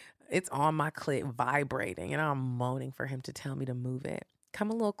minute. It's on my clit vibrating and I'm moaning for him to tell me to move it. Come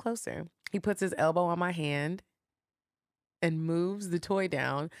a little closer. He puts his elbow on my hand and moves the toy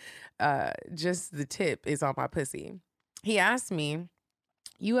down. Just the tip is on my pussy. He asked me,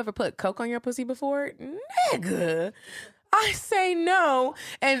 you ever put coke on your pussy before? Nigga. I say no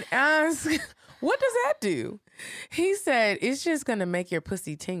and ask, what does that do? He said, it's just going to make your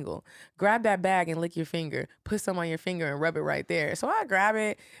pussy tingle. Grab that bag and lick your finger. Put some on your finger and rub it right there. So I grab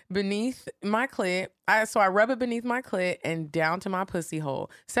it beneath my clit. So I rub it beneath my clit and down to my pussy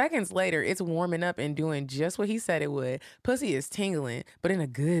hole. Seconds later, it's warming up and doing just what he said it would. Pussy is tingling, but in a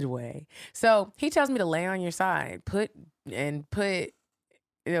good way. So he tells me to lay on your side.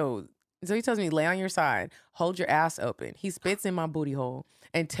 So he tells me, lay on your side, hold your ass open. He spits in my booty hole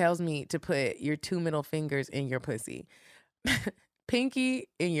and tells me to put your 2 middle fingers in your pussy. Pinky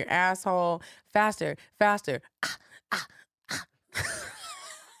in your asshole. Faster, faster.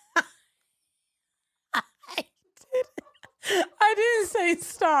 I didn't say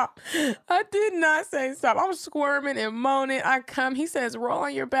stop. I did not say stop. I'm squirming and moaning. I come. He says, roll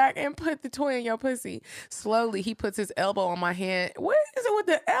on your back and put the toy in your pussy. Slowly, he puts his elbow on my hand. What is it with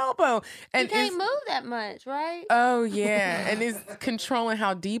the elbow? And you can't move that much, right? Oh, yeah. And it's controlling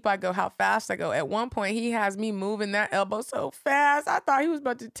how deep I go, how fast I go. At one point, he has me moving that elbow so fast, I thought he was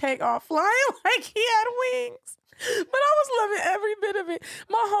about to take off flying like he had wings. But I was loving every bit of it.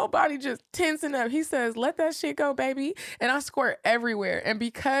 My whole body just tensing up. He says, let that shit go, baby. And I squirt everywhere. And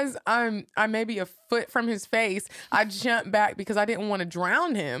because I'm maybe a foot from his face, I jump back because I didn't want to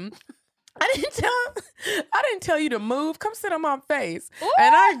drown him. I didn't tell you to move. Come sit on my face. Ooh.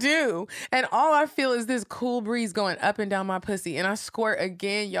 And I do. And all I feel is this cool breeze going up and down my pussy. And I squirt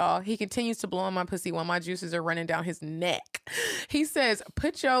again, y'all. He continues to blow on my pussy while my juices are running down his neck. He says,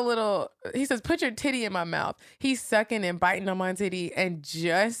 put your titty in my mouth. He's sucking and biting on my titty and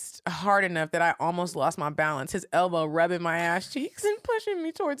just hard enough that I almost lost my balance. His elbow rubbing my ass cheeks and pushing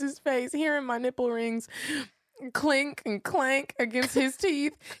me towards his face, hearing my nipple rings clink and clank against his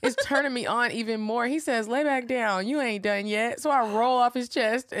teeth is turning me on even more. He says, lay back down. You ain't done yet. So I roll off his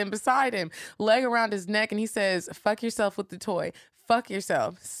chest and beside him, leg around his neck, and he says, fuck yourself with the toy. Fuck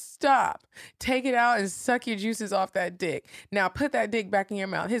yourself. Stop. Take it out and suck your juices off that dick. Now put that dick back in your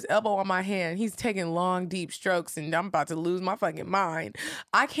mouth. His elbow on my hand. He's taking long, deep strokes, and I'm about to lose my fucking mind.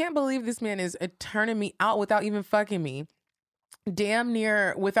 I can't believe this man is turning me out without even fucking me. Damn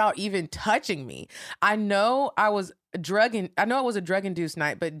near without even touching me. I know it was a drug-induced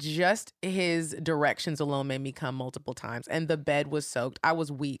night, but just his directions alone made me come multiple times. And the bed was soaked. I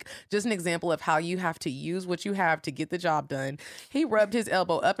was weak. Just an example of how you have to use what you have to get the job done. He rubbed his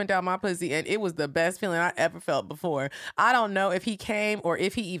elbow up and down my pussy, and it was the best feeling I ever felt before. I don't know if he came or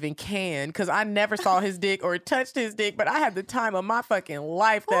if he even can, because I never saw his dick or touched his dick, but I had the time of my fucking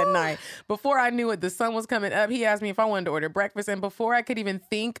life that night. Before I knew it, the sun was coming up. He asked me if I wanted to order breakfast, and before I could even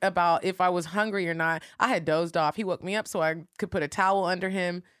think about if I was hungry or not, I had dozed off. He woke me up so I could put a towel under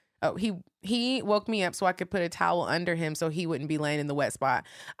him. Oh, he woke me up so I could put a towel under him so he wouldn't be laying in the wet spot.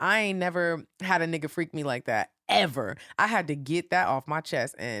 I ain't never had a nigga freak me like that. Ever. I had to get that off my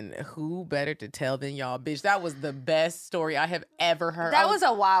chest, and who better to tell than y'all, bitch? That was the best story I have ever heard. That was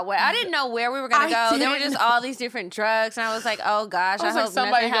a wild way. I didn't know where we were gonna go. There were just all these different drugs, and I was like, "Oh gosh, I hope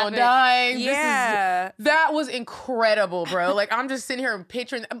somebody gonna die." Yeah, that was incredible, bro. Like I'm just sitting here and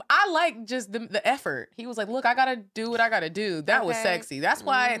picturing. I like just the effort. He was like, "Look, I gotta do what I gotta do." That was sexy. That's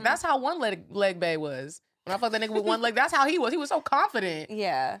why. That's how one leg bay was. When I fucked that nigga with one leg, that's how he was. He was so confident.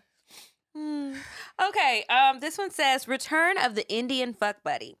 Yeah. Okay, this one says, return of the Indian fuck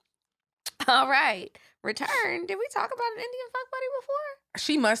buddy. All right. Return. Did we talk about an Indian fuck buddy before?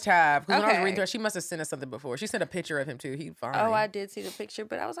 She must have. Because when I was reading through her, she must have sent us something before. She sent a picture of him, too. He's fine. Oh, I did see the picture,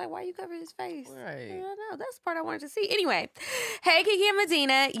 but I was like, why you cover his face? Right. I don't know. That's the part I wanted to see. Anyway, hey, Kiki and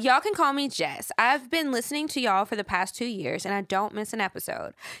Medina. Y'all can call me Jess. I've been listening to y'all for the past 2 years, and I don't miss an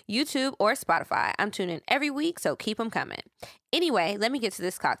episode. YouTube or Spotify. I'm tuning in every week, so keep them coming. Anyway, let me get to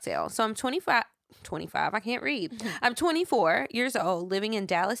this cocktail. So I'm 25, I can't read. I'm 24 years old, living in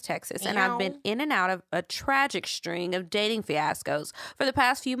Dallas, Texas, and I've been in and out of a tragic string of dating fiascos for the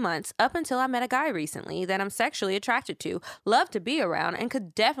past few months, up until I met a guy recently that I'm sexually attracted to, love to be around, and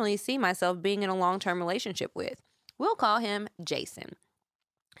could definitely see myself being in a long-term relationship with. We'll call him Jason.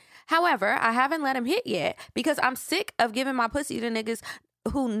 However, I haven't let him hit yet because I'm sick of giving my pussy to niggas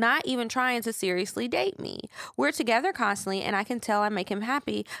not even trying to seriously date me. We're together constantly and I can tell I make him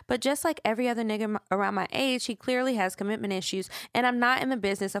happy, but just like every other nigga around my age, he clearly has commitment issues and I'm not in the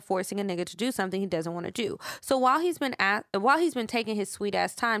business of forcing a nigga to do something he doesn't want to do. So while he's been taking his sweet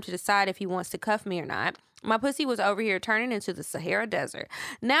ass time to decide if he wants to cuff me or not, my pussy was over here turning into the Sahara Desert.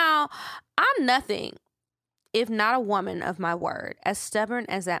 Now, I'm nothing if not a woman of my word, as stubborn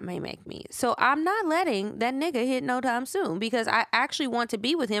as that may make me. So I'm not letting that nigga hit no time soon because I actually want to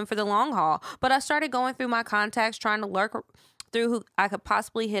be with him for the long haul. But I started going through my contacts, trying to lurk through who I could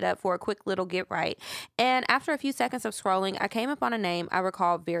possibly hit up for a quick little get right. And after a few seconds of scrolling, I came up on a name I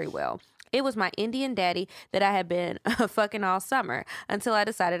recall very well. It was my Indian daddy that I had been fucking all summer until I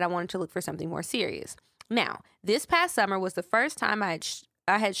decided I wanted to look for something more serious. Now, this past summer was the first time I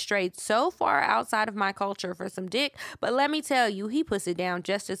had strayed so far outside of my culture for some dick, but let me tell you, he puts it down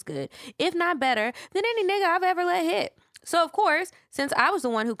just as good, if not better, than any nigga I've ever let hit. So, of course, since I was the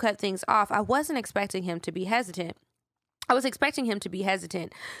one who cut things off, I wasn't expecting him to be hesitant. I was expecting him to be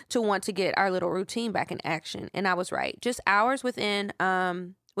hesitant to want to get our little routine back in action, and I was right. Just hours within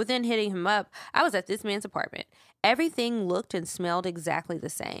hitting him up, I was at this man's apartment. Everything looked and smelled exactly the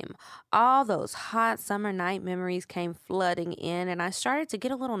same. All those hot summer night memories came flooding in, and I started to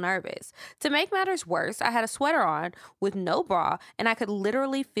get a little nervous. To make matters worse, I had a sweater on with no bra, and I could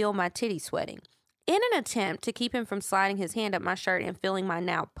literally feel my titties sweating. In an attempt to keep him from sliding his hand up my shirt and filling my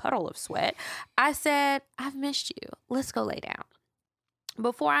now puddle of sweat, I said, "I've missed you. Let's go lay down."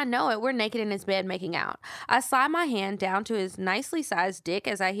 Before I know it, we're naked in his bed making out. I slide my hand down to his nicely sized dick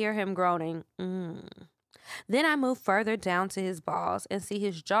as I hear him groaning, Then I move further down to his balls and see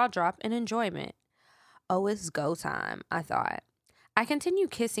his jaw drop in enjoyment. Oh, it's go time, I thought. I continue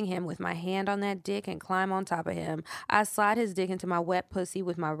kissing him with my hand on that dick and climb on top of him. I slide his dick into my wet pussy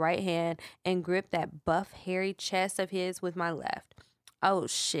with my right hand and grip that buff, hairy chest of his with my left. Oh,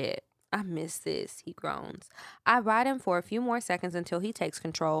 shit. I miss this, he groans. I ride him for a few more seconds until he takes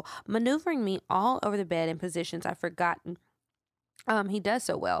control, maneuvering me all over the bed in positions I've forgotten. He does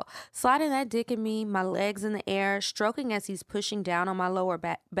so well. Sliding that dick in me, my legs in the air, stroking as he's pushing down on my lower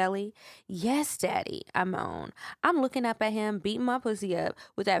belly. Yes, daddy, I moan. I'm looking up at him, beating my pussy up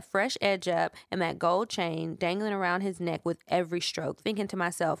with that fresh edge up and that gold chain dangling around his neck with every stroke, thinking to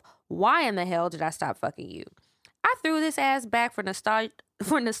myself, why in the hell did I stop fucking you? I threw this ass back for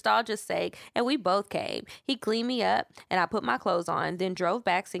nostalgia's sake, and we both came. He cleaned me up, and I put my clothes on, then drove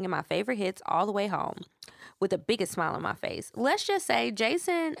back singing my favorite hits all the way home with the biggest smile on my face. Let's just say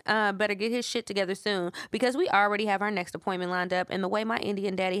Jason better get his shit together soon because we already have our next appointment lined up, and the way my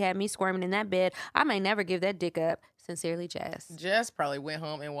Indian daddy had me squirming in that bed, I may never give that dick up. Sincerely, Jess. Jess probably went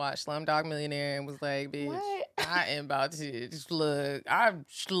home and watched Slumdog Millionaire and was like, bitch, what? I am about to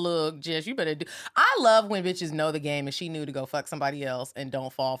slug Jess. You better do. I love when bitches know the game and she knew to go fuck somebody else and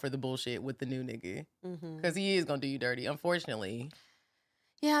don't fall for the bullshit with the new nigga. Because he is going to do you dirty, unfortunately.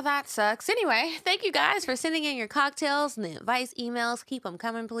 Yeah, that sucks. Anyway, thank you guys for sending in your cocktails and the advice emails. Keep them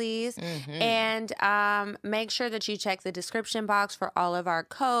coming, please. And make sure that you check the description box for all of our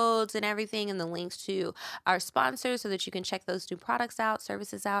codes and everything and the links to our sponsors so that you can check those new products out,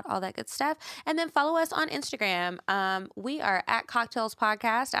 services out, all that good stuff. And then follow us on Instagram. We are at CockTales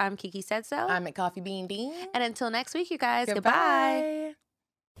Podcast. I'm Kiki Said So. I'm at Coffee Bean Bean. And until next week, you guys, goodbye.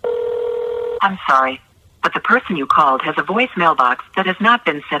 I'm sorry, but the person you called has a voicemail box that has not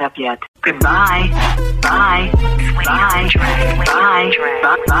been set up yet. Goodbye. Bye. Bye. Bye.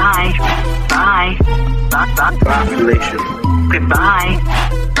 Bye. Bye. Bye. Population. Goodbye.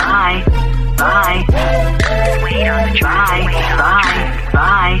 Bye. Bye. Wait on the track. Bye.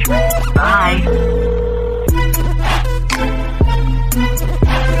 Bye. Bye. Bye. Bye.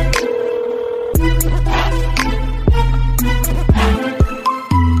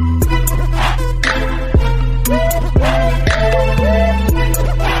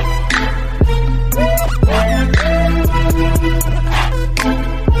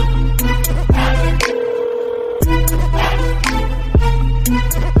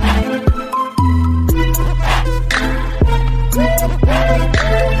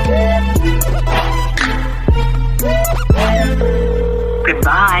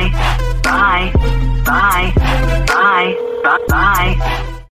 Bye.